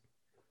GOAT.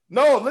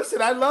 No, listen,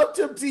 I love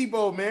Tim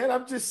Tebow, man.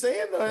 I'm just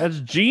saying that.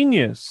 That's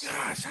genius.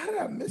 Gosh, how did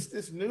I miss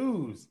this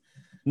news?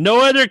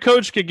 No other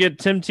coach could get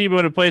Tim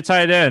Tebow to play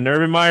tight end.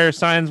 Urban Meyer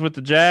signs with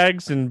the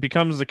Jags and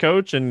becomes the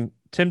coach, and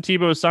Tim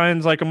Tebow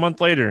signs like a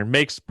month later.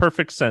 Makes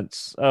perfect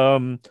sense.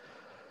 All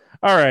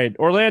right,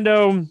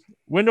 Orlando.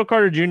 Wendell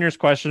Carter Jr. is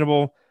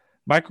questionable.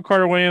 Michael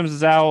Carter Williams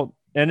is out.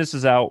 Ennis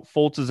is out.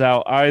 Fultz is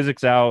out.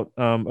 Isaac's out.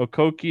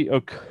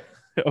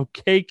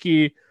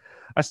 Okeke,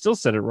 I still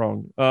said it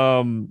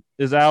wrong,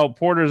 is out.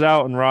 Porter's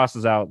out, and Ross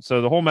is out.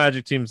 So the whole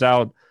Magic team's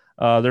out.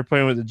 They're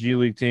playing with the G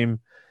League team.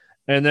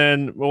 And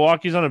then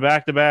Milwaukee's on a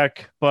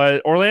back-to-back.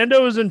 But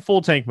Orlando is in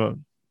full tank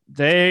mode.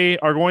 They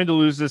are going to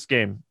lose this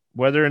game.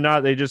 Whether or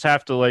not they just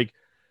have to,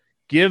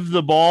 give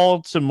the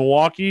ball to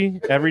Milwaukee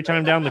every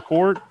time down the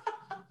court.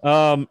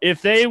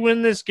 If they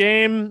win this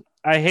game,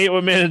 I hate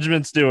what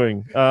management's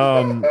doing.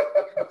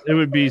 It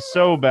would be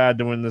so bad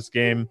to win this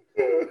game.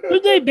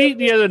 Who'd they beat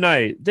the other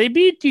night? They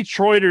beat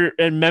Detroit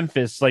and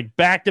Memphis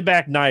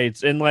back-to-back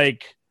nights, and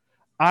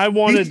I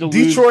wanted to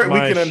lose Detroit.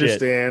 My we can shit.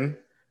 Understand.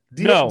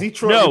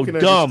 Detroit, no, we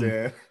can dumb.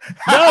 Understand.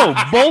 No,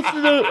 both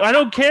of the. I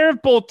don't care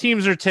if both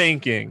teams are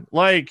tanking.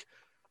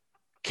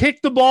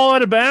 Kick the ball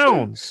out of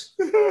bounds.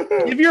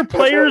 Give your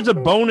players a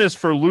bonus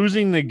for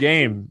losing the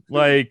game.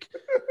 Cade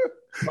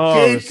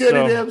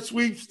Cunningham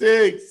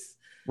sweepstakes.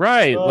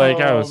 Right.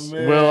 I was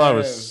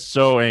Man.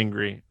 so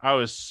angry. I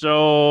was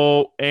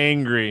so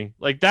angry.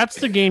 That's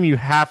the game you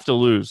have to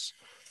lose.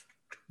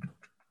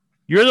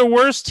 You're the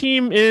worst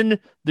team in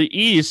the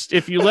East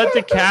if you let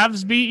the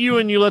Cavs beat you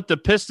and you let the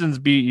Pistons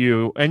beat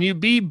you, and you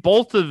beat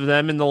both of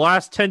them in the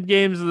last 10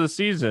 games of the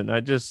season. Are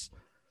you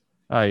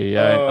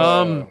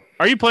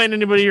playing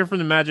anybody here from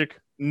the Magic?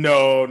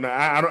 No,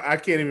 I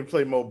can't even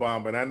play Mo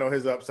Bamba, and I know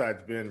his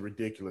upside's been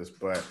ridiculous,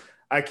 but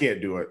I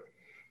can't do it.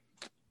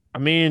 I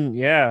mean,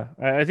 yeah.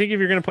 I think if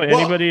you're going to play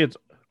anybody, it's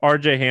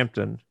RJ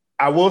Hampton.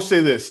 I will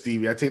say this,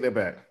 Stevie. I take that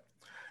back.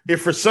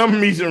 If for some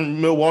reason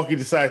Milwaukee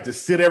decides to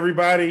sit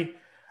everybody,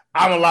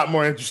 I'm a lot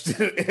more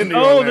interested in the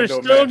Orlando they're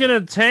still Magic.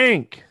 going to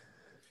tank.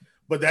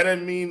 But that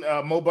doesn't mean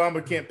Mo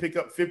Bamba can't pick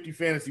up 50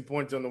 fantasy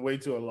points on the way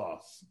to a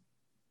loss.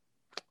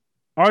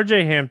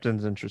 RJ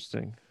Hampton's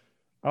interesting.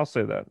 I'll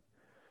say that.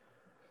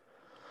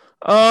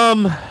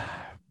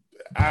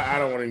 I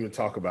don't want to even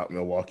talk about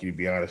Milwaukee, to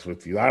be honest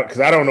with you, because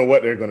I don't know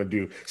what they're going to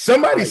do.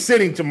 Somebody's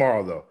sitting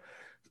tomorrow, though.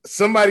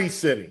 Somebody's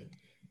sitting.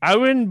 I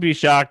wouldn't be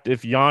shocked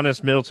if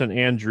Giannis, Middleton,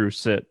 and Drew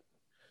sit.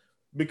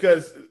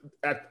 Because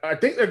I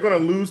think they're going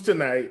to lose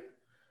tonight.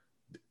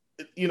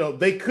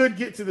 They could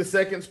get to the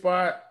second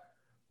spot,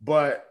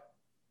 but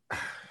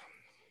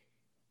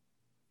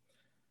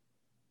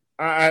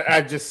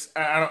I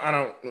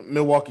don't.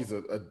 Milwaukee's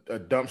a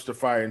dumpster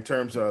fire in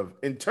terms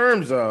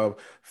of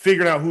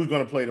figuring out who's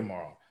going to play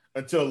tomorrow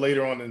until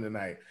later on in the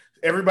night.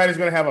 Everybody's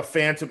going to have a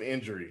phantom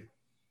injury.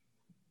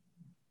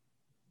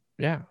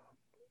 Yeah,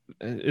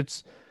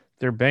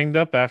 they're banged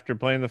up after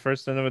playing the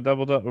first end of a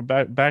double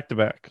back to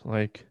back.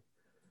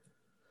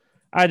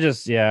 I'm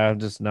just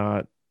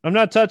not. I'm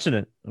not touching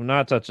it. I'm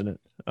not touching it.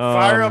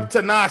 Fire up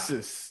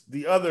Thanasis,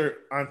 the other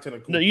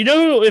Antetokounmpo. No, you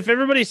know, if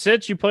everybody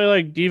sits, you play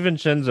like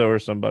DiVincenzo or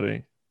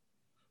somebody.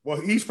 Well,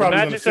 he's probably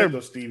going to sit though,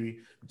 Stevie.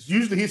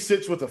 Usually he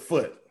sits with a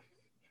foot.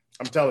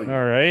 I'm telling you.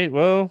 All right.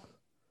 Well,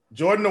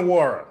 Jordan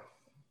Nwora.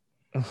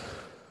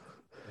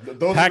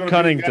 Those Pat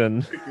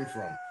Connington.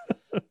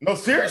 No,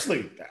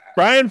 seriously.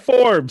 Brian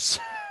Forbes.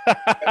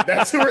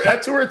 That's who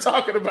we're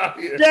talking about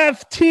here.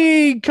 Jeff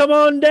Teague, come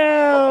on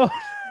down.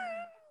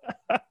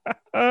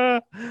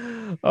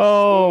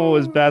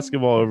 Is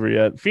basketball over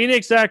yet?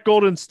 Phoenix at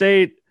Golden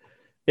State.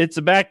 It's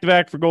a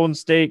back-to-back for Golden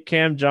State.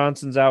 Cam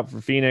Johnson's out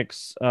for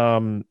Phoenix.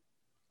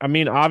 I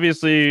mean,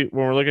 obviously,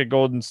 when we're looking at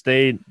Golden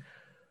State,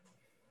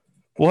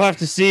 we'll have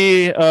to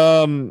see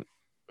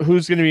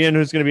who's going to be in,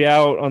 who's going to be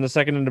out on the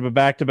second end of a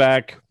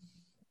back-to-back.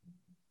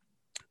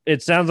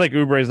 It sounds like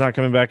Oubre is not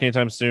coming back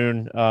anytime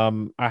soon.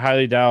 I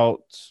highly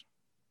doubt.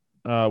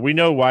 We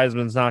know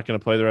Wiseman's not going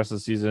to play the rest of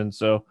the season.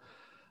 So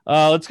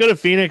let's go to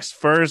Phoenix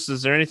first.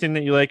 Is there anything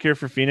that you like here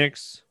for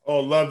Phoenix? Oh,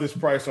 love this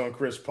price on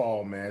Chris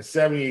Paul, man.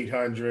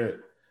 $7,800.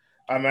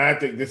 I mean, I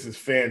think this is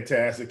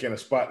fantastic in a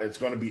spot that's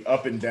going to be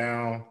up and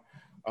down.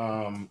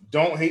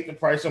 Don't hate the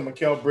price on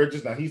Mikal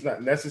Bridges. Now, he's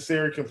not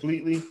necessary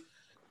completely,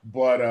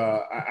 but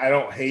I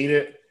don't hate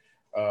it.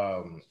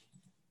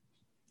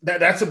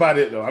 That's about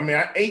it, though. I mean,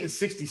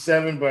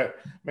 8-67, but,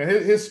 man,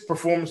 his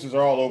performances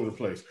are all over the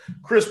place.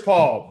 Chris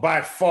Paul,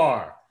 by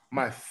far,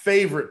 my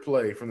favorite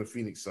play from the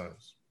Phoenix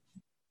Suns.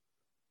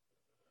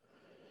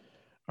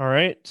 All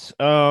right.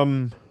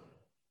 I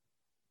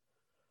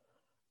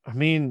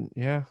mean,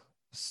 yeah.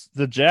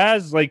 The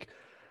Jazz, like,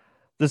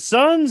 the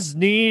Suns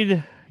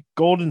need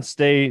Golden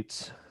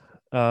State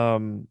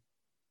to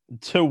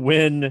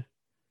win.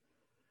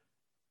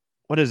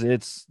 What is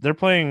it? They're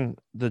playing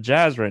the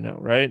Jazz right now,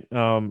 right?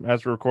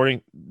 As we're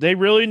recording, they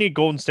really need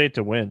Golden State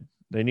to win.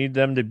 They need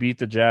them to beat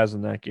the Jazz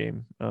in that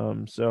game. All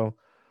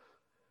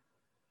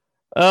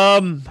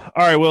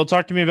right. Well,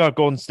 talk to me about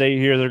Golden State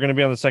here. They're going to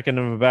be on the second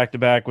of a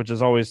back-to-back, which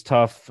is always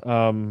tough. What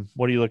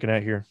are you looking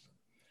at here?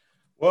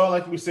 Well,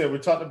 like we said, we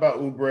talked about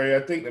Oubre.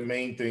 I think the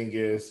main thing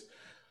is,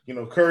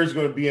 Curry's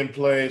going to be in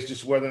play. It's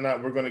just whether or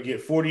not we're going to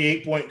get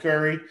 48-point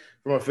Curry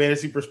from a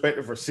fantasy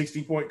perspective or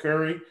 60-point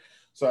Curry.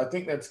 So I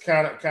think that's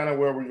kind of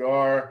where we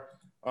are.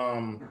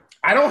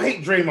 I don't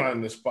hate Draymond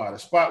in this spot, a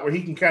spot where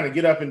he can kind of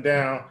get up and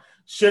down,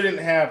 shouldn't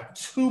have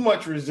too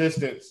much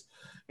resistance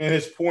in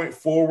his point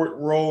forward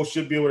role,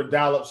 should be able to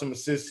dial up some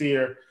assists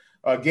here.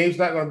 Game's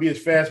not going to be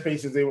as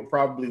fast-paced as they would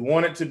probably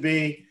want it to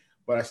be,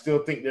 but I still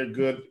think they're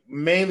good.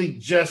 Mainly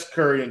just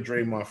Curry and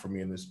Draymond for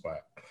me in this spot.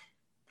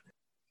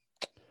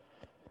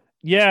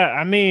 Yeah,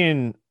 I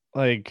mean,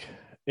 like,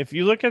 if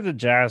you look at the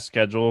Jazz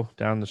schedule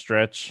down the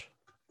stretch,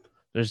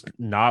 there's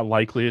not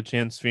likely a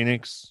chance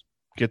Phoenix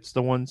gets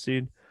the 1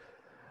 seed.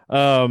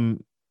 But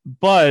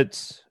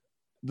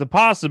the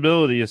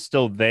possibility is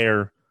still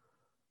there.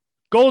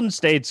 Golden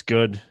State's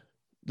good.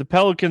 The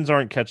Pelicans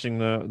aren't catching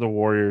the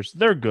Warriors.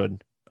 They're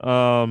good.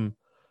 I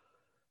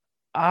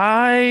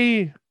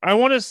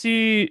want to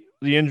see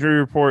the injury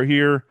report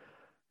here.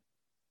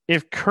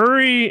 If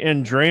Curry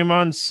and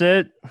Draymond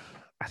sit,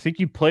 I think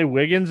you play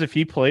Wiggins if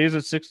he plays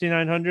at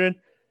 6,900.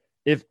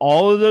 If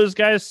all of those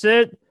guys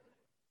sit,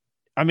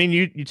 I mean,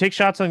 you take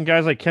shots on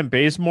guys like Kent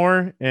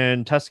Bazemore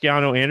and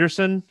Toscano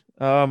Anderson,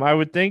 I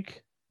would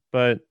think.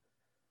 But,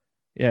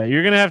 yeah,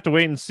 you're going to have to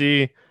wait and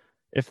see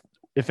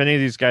if any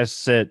of these guys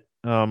sit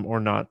or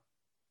not.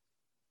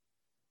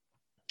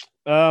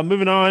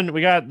 Moving on,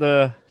 we got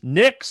the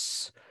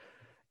Knicks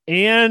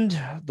and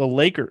the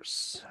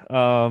Lakers.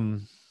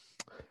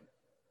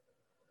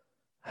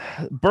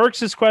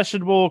 Burks is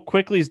questionable.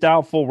 Quickly's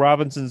doubtful.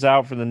 Robinson's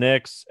out for the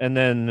Knicks. And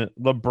then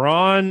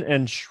LeBron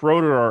and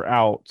Schroeder are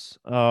out.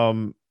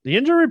 The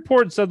injury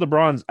report said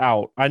LeBron's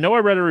out. I know I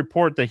read a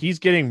report that he's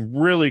getting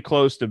really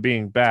close to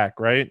being back,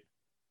 right?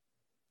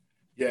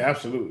 Yeah,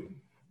 absolutely.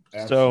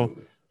 So,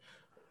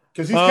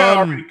 because he's kind of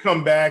already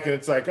come back, and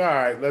it's like, all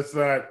right, let's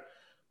not.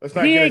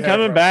 He ain't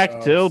coming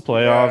back till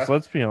playoffs. Yeah.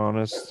 Let's be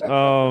honest. They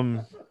all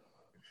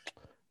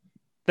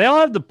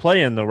have the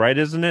play in though, right?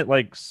 Isn't it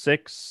like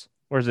 6?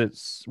 Or is it?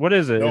 What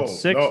is it? No, it's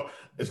 6. No.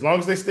 As long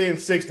as they stay in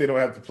 6, they don't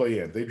have to play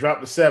in. They drop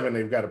to 7,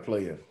 they've got to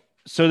play in.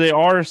 So they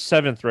are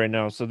 7th right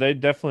now. So they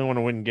definitely want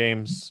to win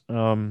games.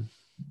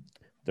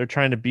 They're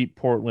trying to beat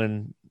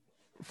Portland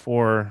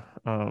for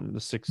the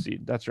 6th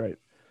seed. That's right.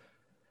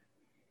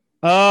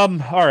 All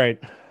right.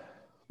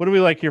 What do we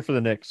like here for the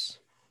Knicks?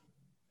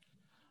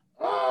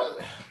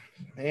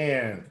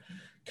 Man,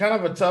 kind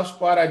of a tough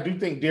spot. I do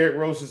think Derrick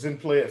Rose is in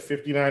play at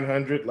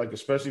 5,900, like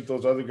especially if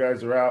those other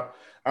guys are out.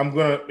 I'm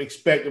going to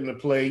expect him to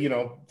play,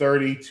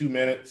 32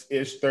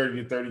 minutes-ish,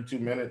 30 to 32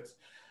 minutes.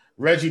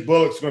 Reggie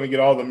Bullock's going to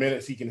get all the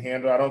minutes he can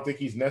handle. I don't think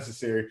he's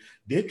necessary.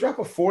 Did drop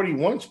a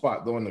 41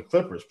 spot, though, in the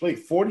Clippers. Played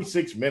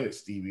 46 minutes,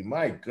 Stevie.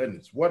 My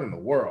goodness, what in the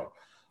world?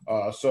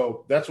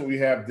 So that's what we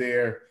have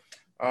there.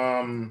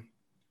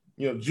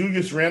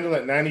 Julius Randle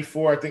at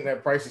 94, I think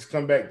that price has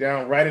come back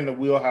down right in the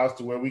wheelhouse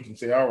to where we can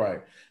say, all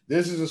right,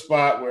 this is a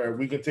spot where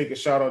we can take a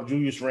shot on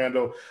Julius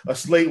Randle, a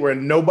slate where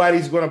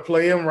nobody's going to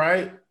play him,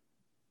 right?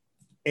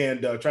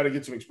 And try to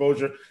get some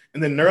exposure.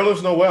 And then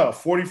Nerlens Noel,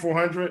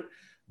 4,400.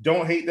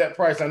 Don't hate that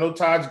price. I know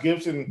Taj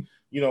Gibson,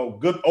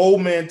 good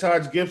old man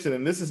Taj Gibson,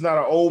 and this is not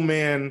an old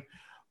man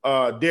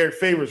Derek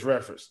Favors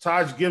reference.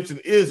 Taj Gibson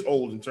is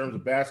old in terms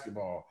of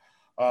basketball.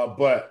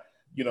 But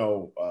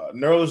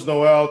Nerlens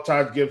Noel,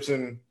 Taj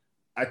Gibson,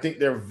 I think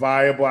they're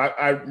viable.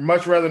 I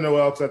much rather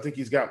Noel because I think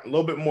he's got a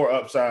little bit more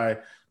upside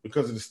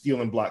because of the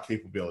steal and block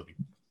capability.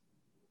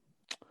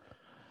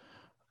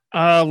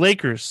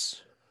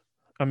 Lakers.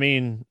 I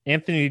mean,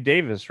 Anthony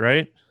Davis,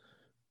 right?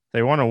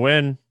 They want to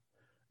win.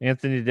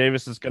 Anthony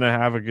Davis is going to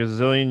have a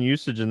gazillion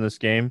usage in this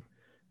game.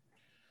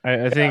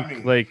 I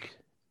think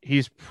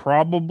he's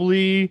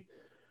probably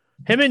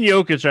him and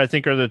Jokic, I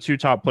think, are the two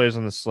top players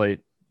on the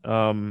slate.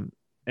 And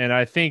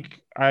I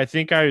think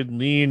I would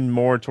lean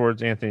more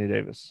towards Anthony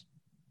Davis.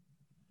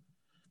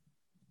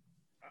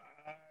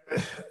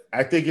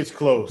 I think it's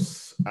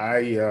close.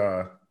 Those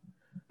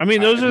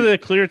are the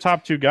clear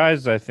top two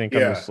guys, I think,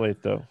 on the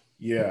slate, though.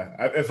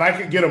 Yeah. If I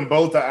could get them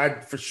both,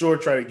 I'd for sure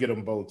try to get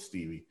them both,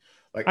 Stevie.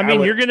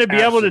 You're going to be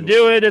able to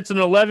do it. It's an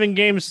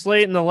 11-game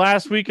slate in the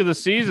last week of the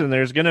season.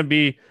 There's going to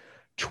be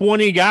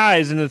 20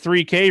 guys in the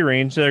 3K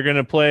range that are going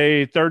to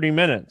play 30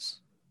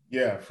 minutes.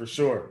 Yeah, for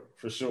sure.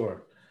 For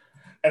sure.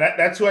 And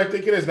that's who I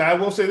think it is. Now, I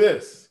will say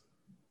this.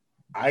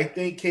 I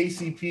think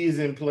KCP is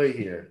in play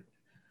here.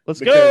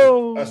 Let's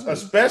go.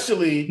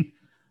 Especially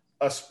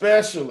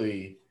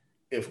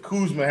if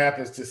Kuzma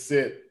happens to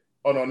sit.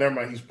 Oh, no, never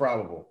mind. He's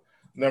probable.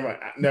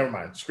 Never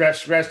mind.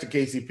 Scratch the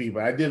KCP,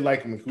 but I did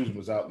like him when Kuzma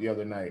was out the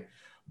other night.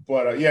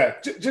 But,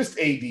 just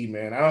AD,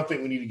 man. I don't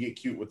think we need to get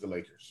cute with the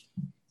Lakers.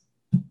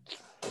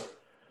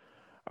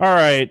 All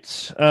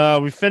right.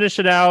 We finished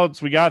it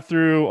out. We got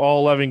through all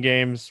 11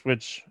 games,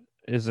 which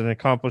is an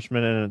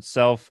accomplishment in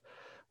itself.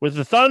 With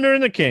the Thunder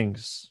and the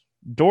Kings,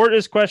 Dort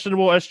is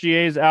questionable.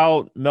 SGA's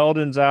out.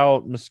 Meldon's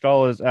out.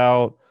 Muscala is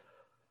out.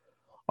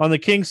 On the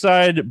Kings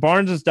side,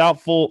 Barnes is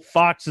doubtful.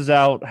 Fox is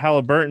out.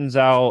 Halliburton's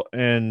out.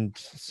 And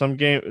some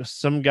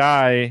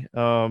guy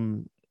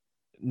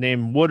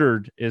named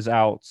Woodard is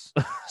out.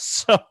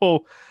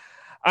 So,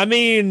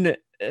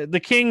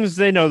 the Kings,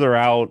 they know they're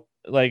out.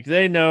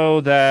 They know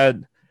that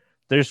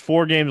there's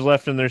 4 games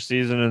left in their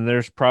season, and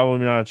there's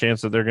probably not a chance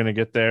that they're going to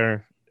get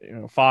there.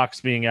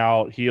 Fox being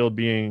out, Hield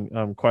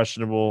being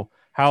questionable,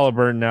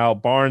 Halliburton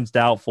out, Barnes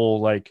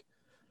doubtful.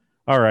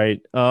 All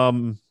right.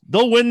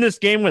 They'll win this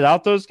game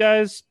without those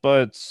guys,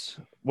 but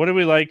what do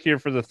we like here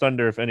for the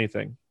Thunder, if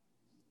anything?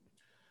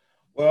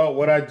 Well,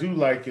 what I do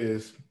like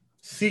is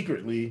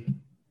secretly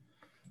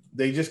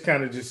they just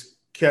kind of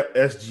kept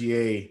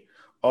SGA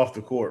off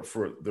the court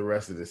for the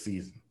rest of the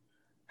season.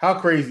 How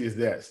crazy is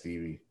that,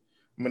 Stevie?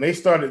 They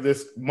started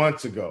this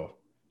months ago,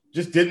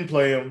 just didn't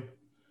play him,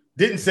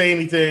 didn't say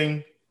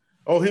anything.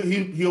 Oh,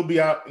 he'll be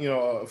out,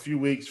 a few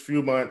weeks,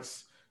 few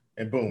months,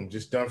 and boom,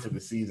 just done for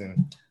the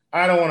season.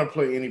 I don't want to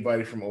play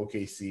anybody from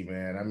OKC,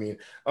 man.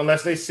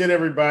 Unless they sit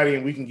everybody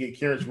and we can get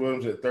Kieran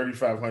Williams at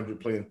 3,500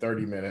 playing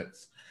 30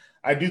 minutes.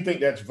 I do think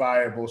that's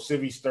viable.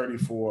 Civi's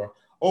 34.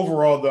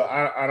 Overall, though,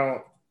 I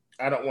don't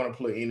want to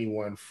play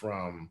anyone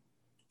from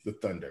the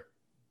Thunder.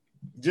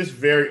 Just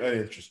very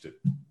uninterested.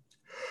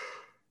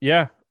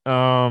 Yeah.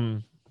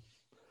 I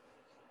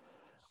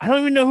don't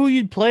even know who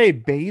you'd play.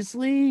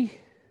 Baisley?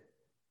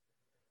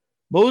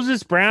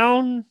 Moses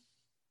Brown?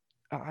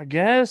 I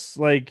guess.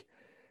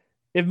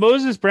 If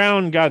Moses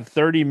Brown got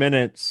 30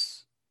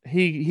 minutes,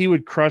 he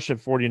would crush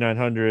at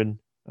 4,900.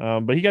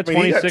 But he got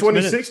 26 he got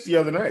 26 minutes the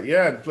other night.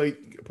 Yeah, and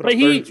put but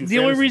the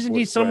only reason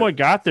he somewhat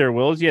got there,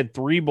 Will, is he had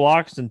 3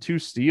 blocks and 2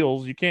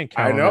 steals. You can't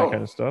count on that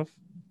kind of stuff.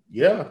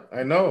 Yeah,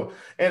 I know.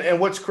 And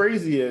what's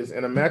crazy is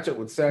in a matchup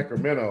with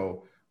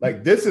Sacramento,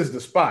 this is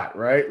the spot,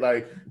 right?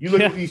 You look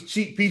at these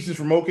cheap pieces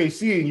from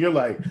OKC and you're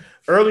like,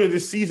 earlier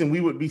this season, we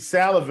would be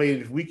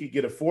salivated if we could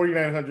get a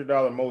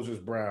 $4,900 Moses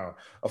Brown,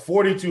 a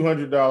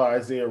 $4,200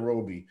 Isaiah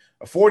Roby,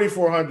 a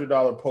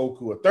 $4,400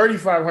 Poku, a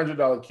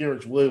 $3,500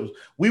 Kieran Williams.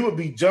 We would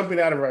be jumping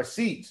out of our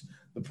seats.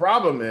 The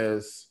problem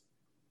is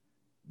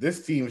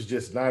this team's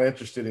just not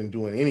interested in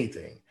doing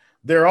anything.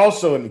 They're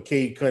also in the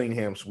Cade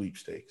Cunningham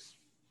sweepstakes.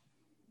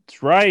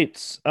 That's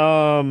right.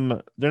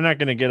 They're not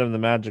going to get him. The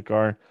Magic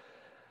are.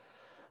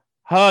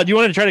 Do you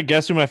want to try to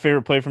guess who my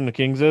favorite play from the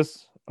Kings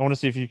is? I want to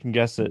see if you can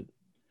guess it.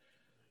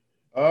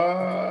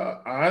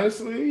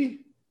 Honestly,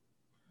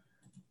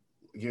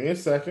 give me a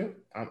second.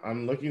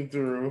 I'm looking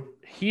through.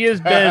 He has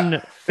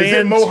been fantastic. Is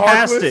it Mo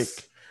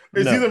Harkless?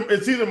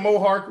 It's either Mo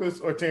Harkless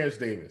or Terrence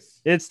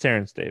Davis. It's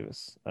Terrence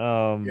Davis.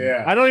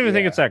 I don't even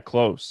think it's that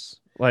close.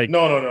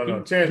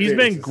 No. He's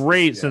been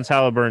great since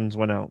Halliburton's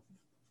went out.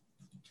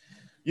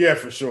 Yeah,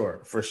 for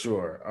sure.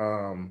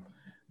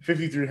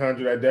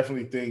 5,300. I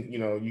definitely think you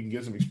can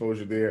get some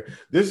exposure there.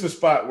 This is a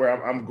spot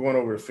where I'm going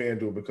over to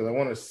FanDuel because I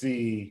want to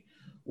see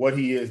what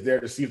he is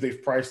there to see if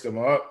they've priced him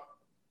up.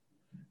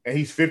 And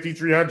he's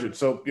 5,300,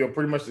 so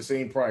pretty much the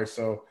same price.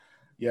 So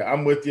Yeah,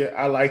 I'm with you.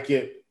 I like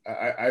it.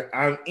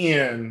 I'm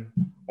in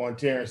on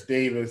Terrence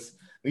Davis.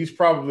 He's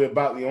probably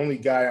about the only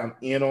guy I'm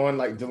in on.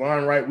 Like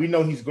DeLon Wright, we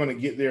know he's going to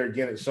get there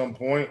again at some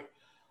point.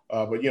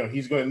 But,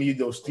 he's going to need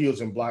those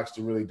steals and blocks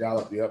to really dial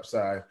up the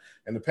upside.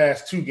 In the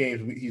past 2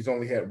 games, he's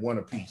only had 1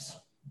 apiece.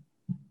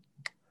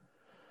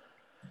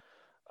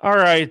 All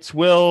right,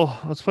 Will,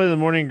 let's play the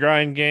morning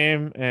grind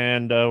game,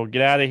 and we'll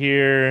get out of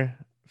here.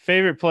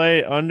 Favorite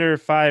play under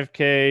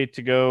 5K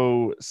to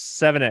go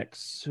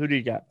 7X. Who do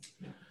you got?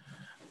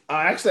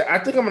 Actually, I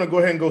think I'm going to go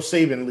ahead and go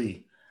Saben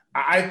Lee.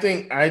 I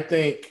think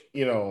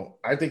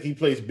he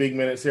plays big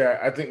minutes here.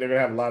 I think they're going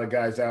to have a lot of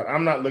guys out.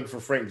 I'm not looking for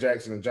Frank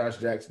Jackson and Josh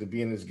Jackson to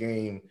be in this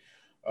game.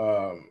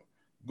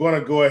 Going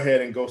to go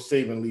ahead and go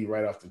Saben Lee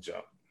right off the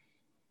jump.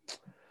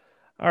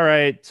 All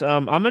right,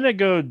 I'm going to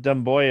go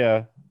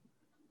Doumbouya.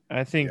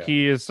 I think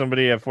he is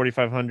somebody at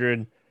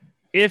 4,500.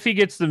 If he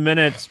gets the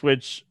minutes,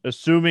 which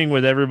assuming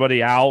with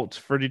everybody out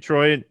for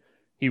Detroit,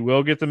 he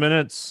will get the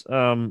minutes.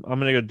 I'm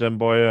going to go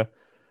Doumbouya.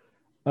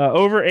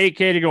 Over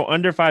 8K to go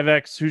under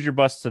 5X. Who's your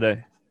bust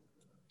today?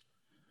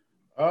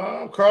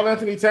 Karl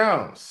Anthony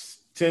Towns,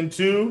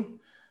 10-2.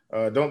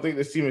 Don't think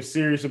this team is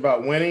serious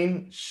about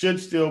winning.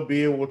 Should still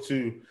be able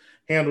to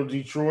handle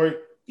Detroit,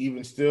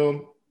 even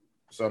still.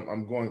 So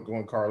I'm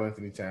going Karl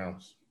Anthony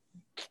Towns.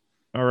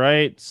 All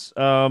right.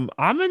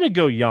 I'm going to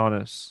go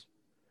Giannis.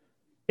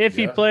 If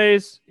he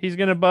plays, he's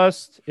going to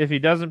bust. If he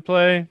doesn't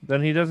play,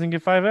 then he doesn't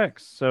get 5X.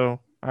 So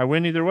I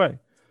win either way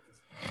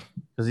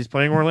because he's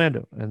playing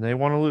Orlando and they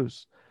want to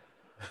lose.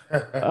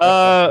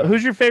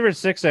 Who's your favorite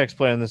 6X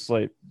play on this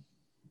slate?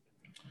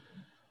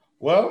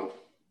 Well,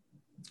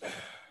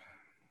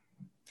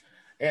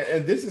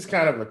 and this is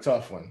kind of a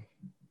tough one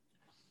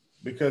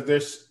because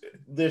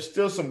there's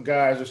still some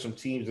guys or some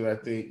teams that I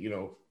think,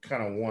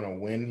 kind of want to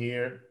win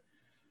here.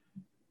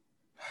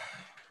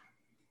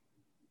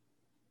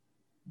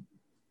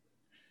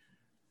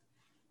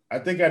 I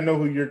think I know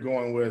who you're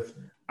going with.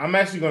 I'm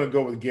actually going to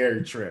go with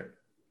Gary Trent.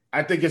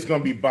 I think it's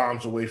going to be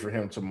bombs away for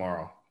him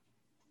tomorrow.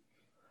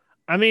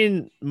 I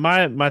mean,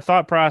 my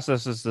thought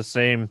process is the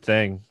same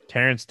thing.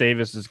 Terrence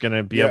Davis is going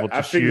to be able to shoot.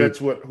 I think that's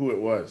who it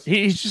was.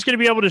 He's just going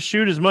to be able to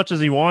shoot as much as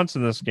he wants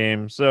in this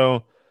game.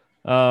 So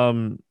he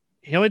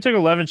only took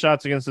 11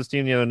 shots against this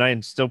team the other night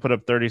and still put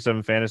up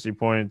 37 fantasy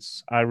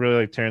points. I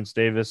really like Terrence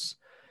Davis.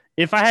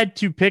 If I had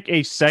to pick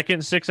a second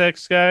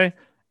 6X guy,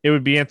 it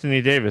would be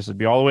Anthony Davis. It'd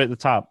be all the way at the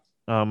top.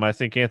 I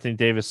think Anthony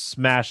Davis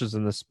smashes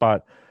in this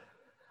spot.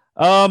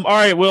 All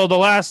right, Will, the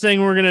last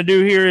thing we're going to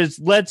do here is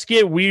let's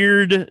get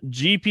weird.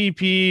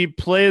 GPP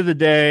play of the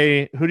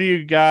day. Who do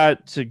you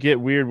got to get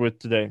weird with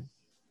today?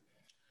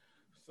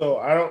 So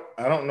I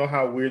don't know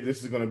how weird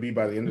this is going to be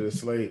by the end of the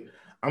slate.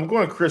 I'm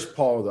going Chris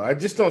Paul, though. I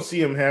just don't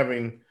see him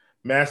having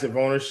massive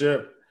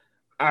ownership.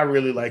 I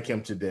really like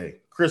him today.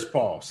 Chris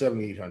Paul,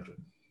 7,800.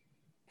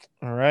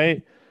 All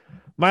right.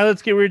 My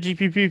let's get weird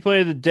GPP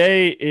play of the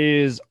day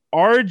is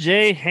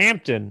RJ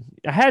Hampton.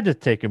 I had to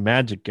take a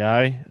Magic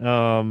guy.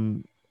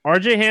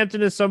 RJ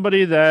Hampton is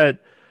somebody that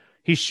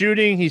he's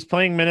shooting. He's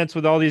playing minutes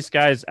with all these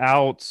guys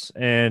out.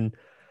 And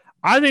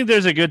I think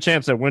there's a good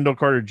chance that Wendell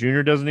Carter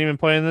Jr. doesn't even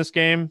play in this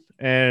game.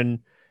 And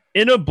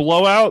in a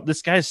blowout,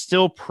 this guy's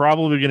still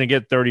probably going to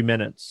get 30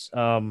 minutes.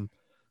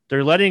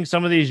 They're letting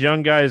some of these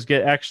young guys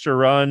get extra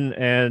run,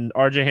 and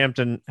RJ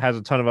Hampton has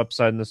a ton of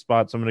upside in this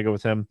spot. So I'm going to go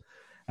with him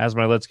as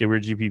my let's get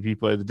weird GPP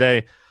play of the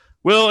day.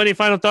 Will, any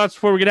final thoughts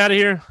before we get out of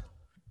here?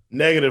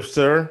 Negative,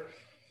 sir.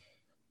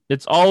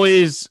 It's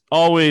always,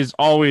 always,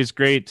 always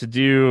great to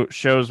do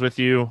shows with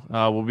you.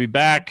 We'll be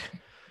back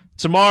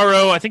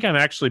tomorrow. I think I'm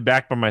actually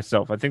back by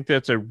myself. I think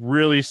that's a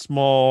really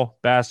small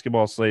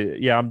basketball slate.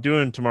 Yeah, I'm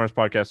doing tomorrow's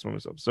podcast by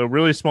myself. So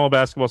really small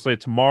basketball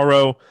slate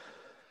tomorrow.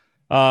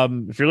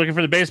 If you're looking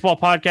for the baseball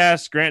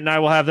podcast, Grant and I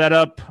will have that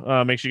up.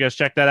 Make sure you guys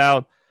check that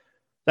out.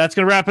 That's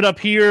going to wrap it up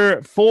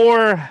here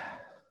for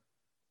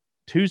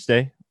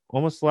Tuesday.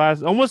 Basketball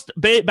is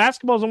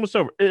almost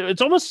over.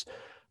 It's almost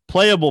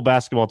playable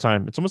basketball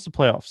time. It's almost the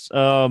playoffs.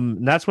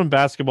 And that's when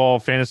basketball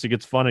fantasy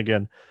gets fun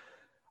again.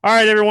 All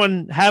right,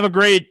 everyone. Have a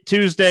great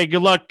Tuesday.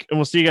 Good luck, and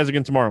we'll see you guys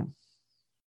again tomorrow.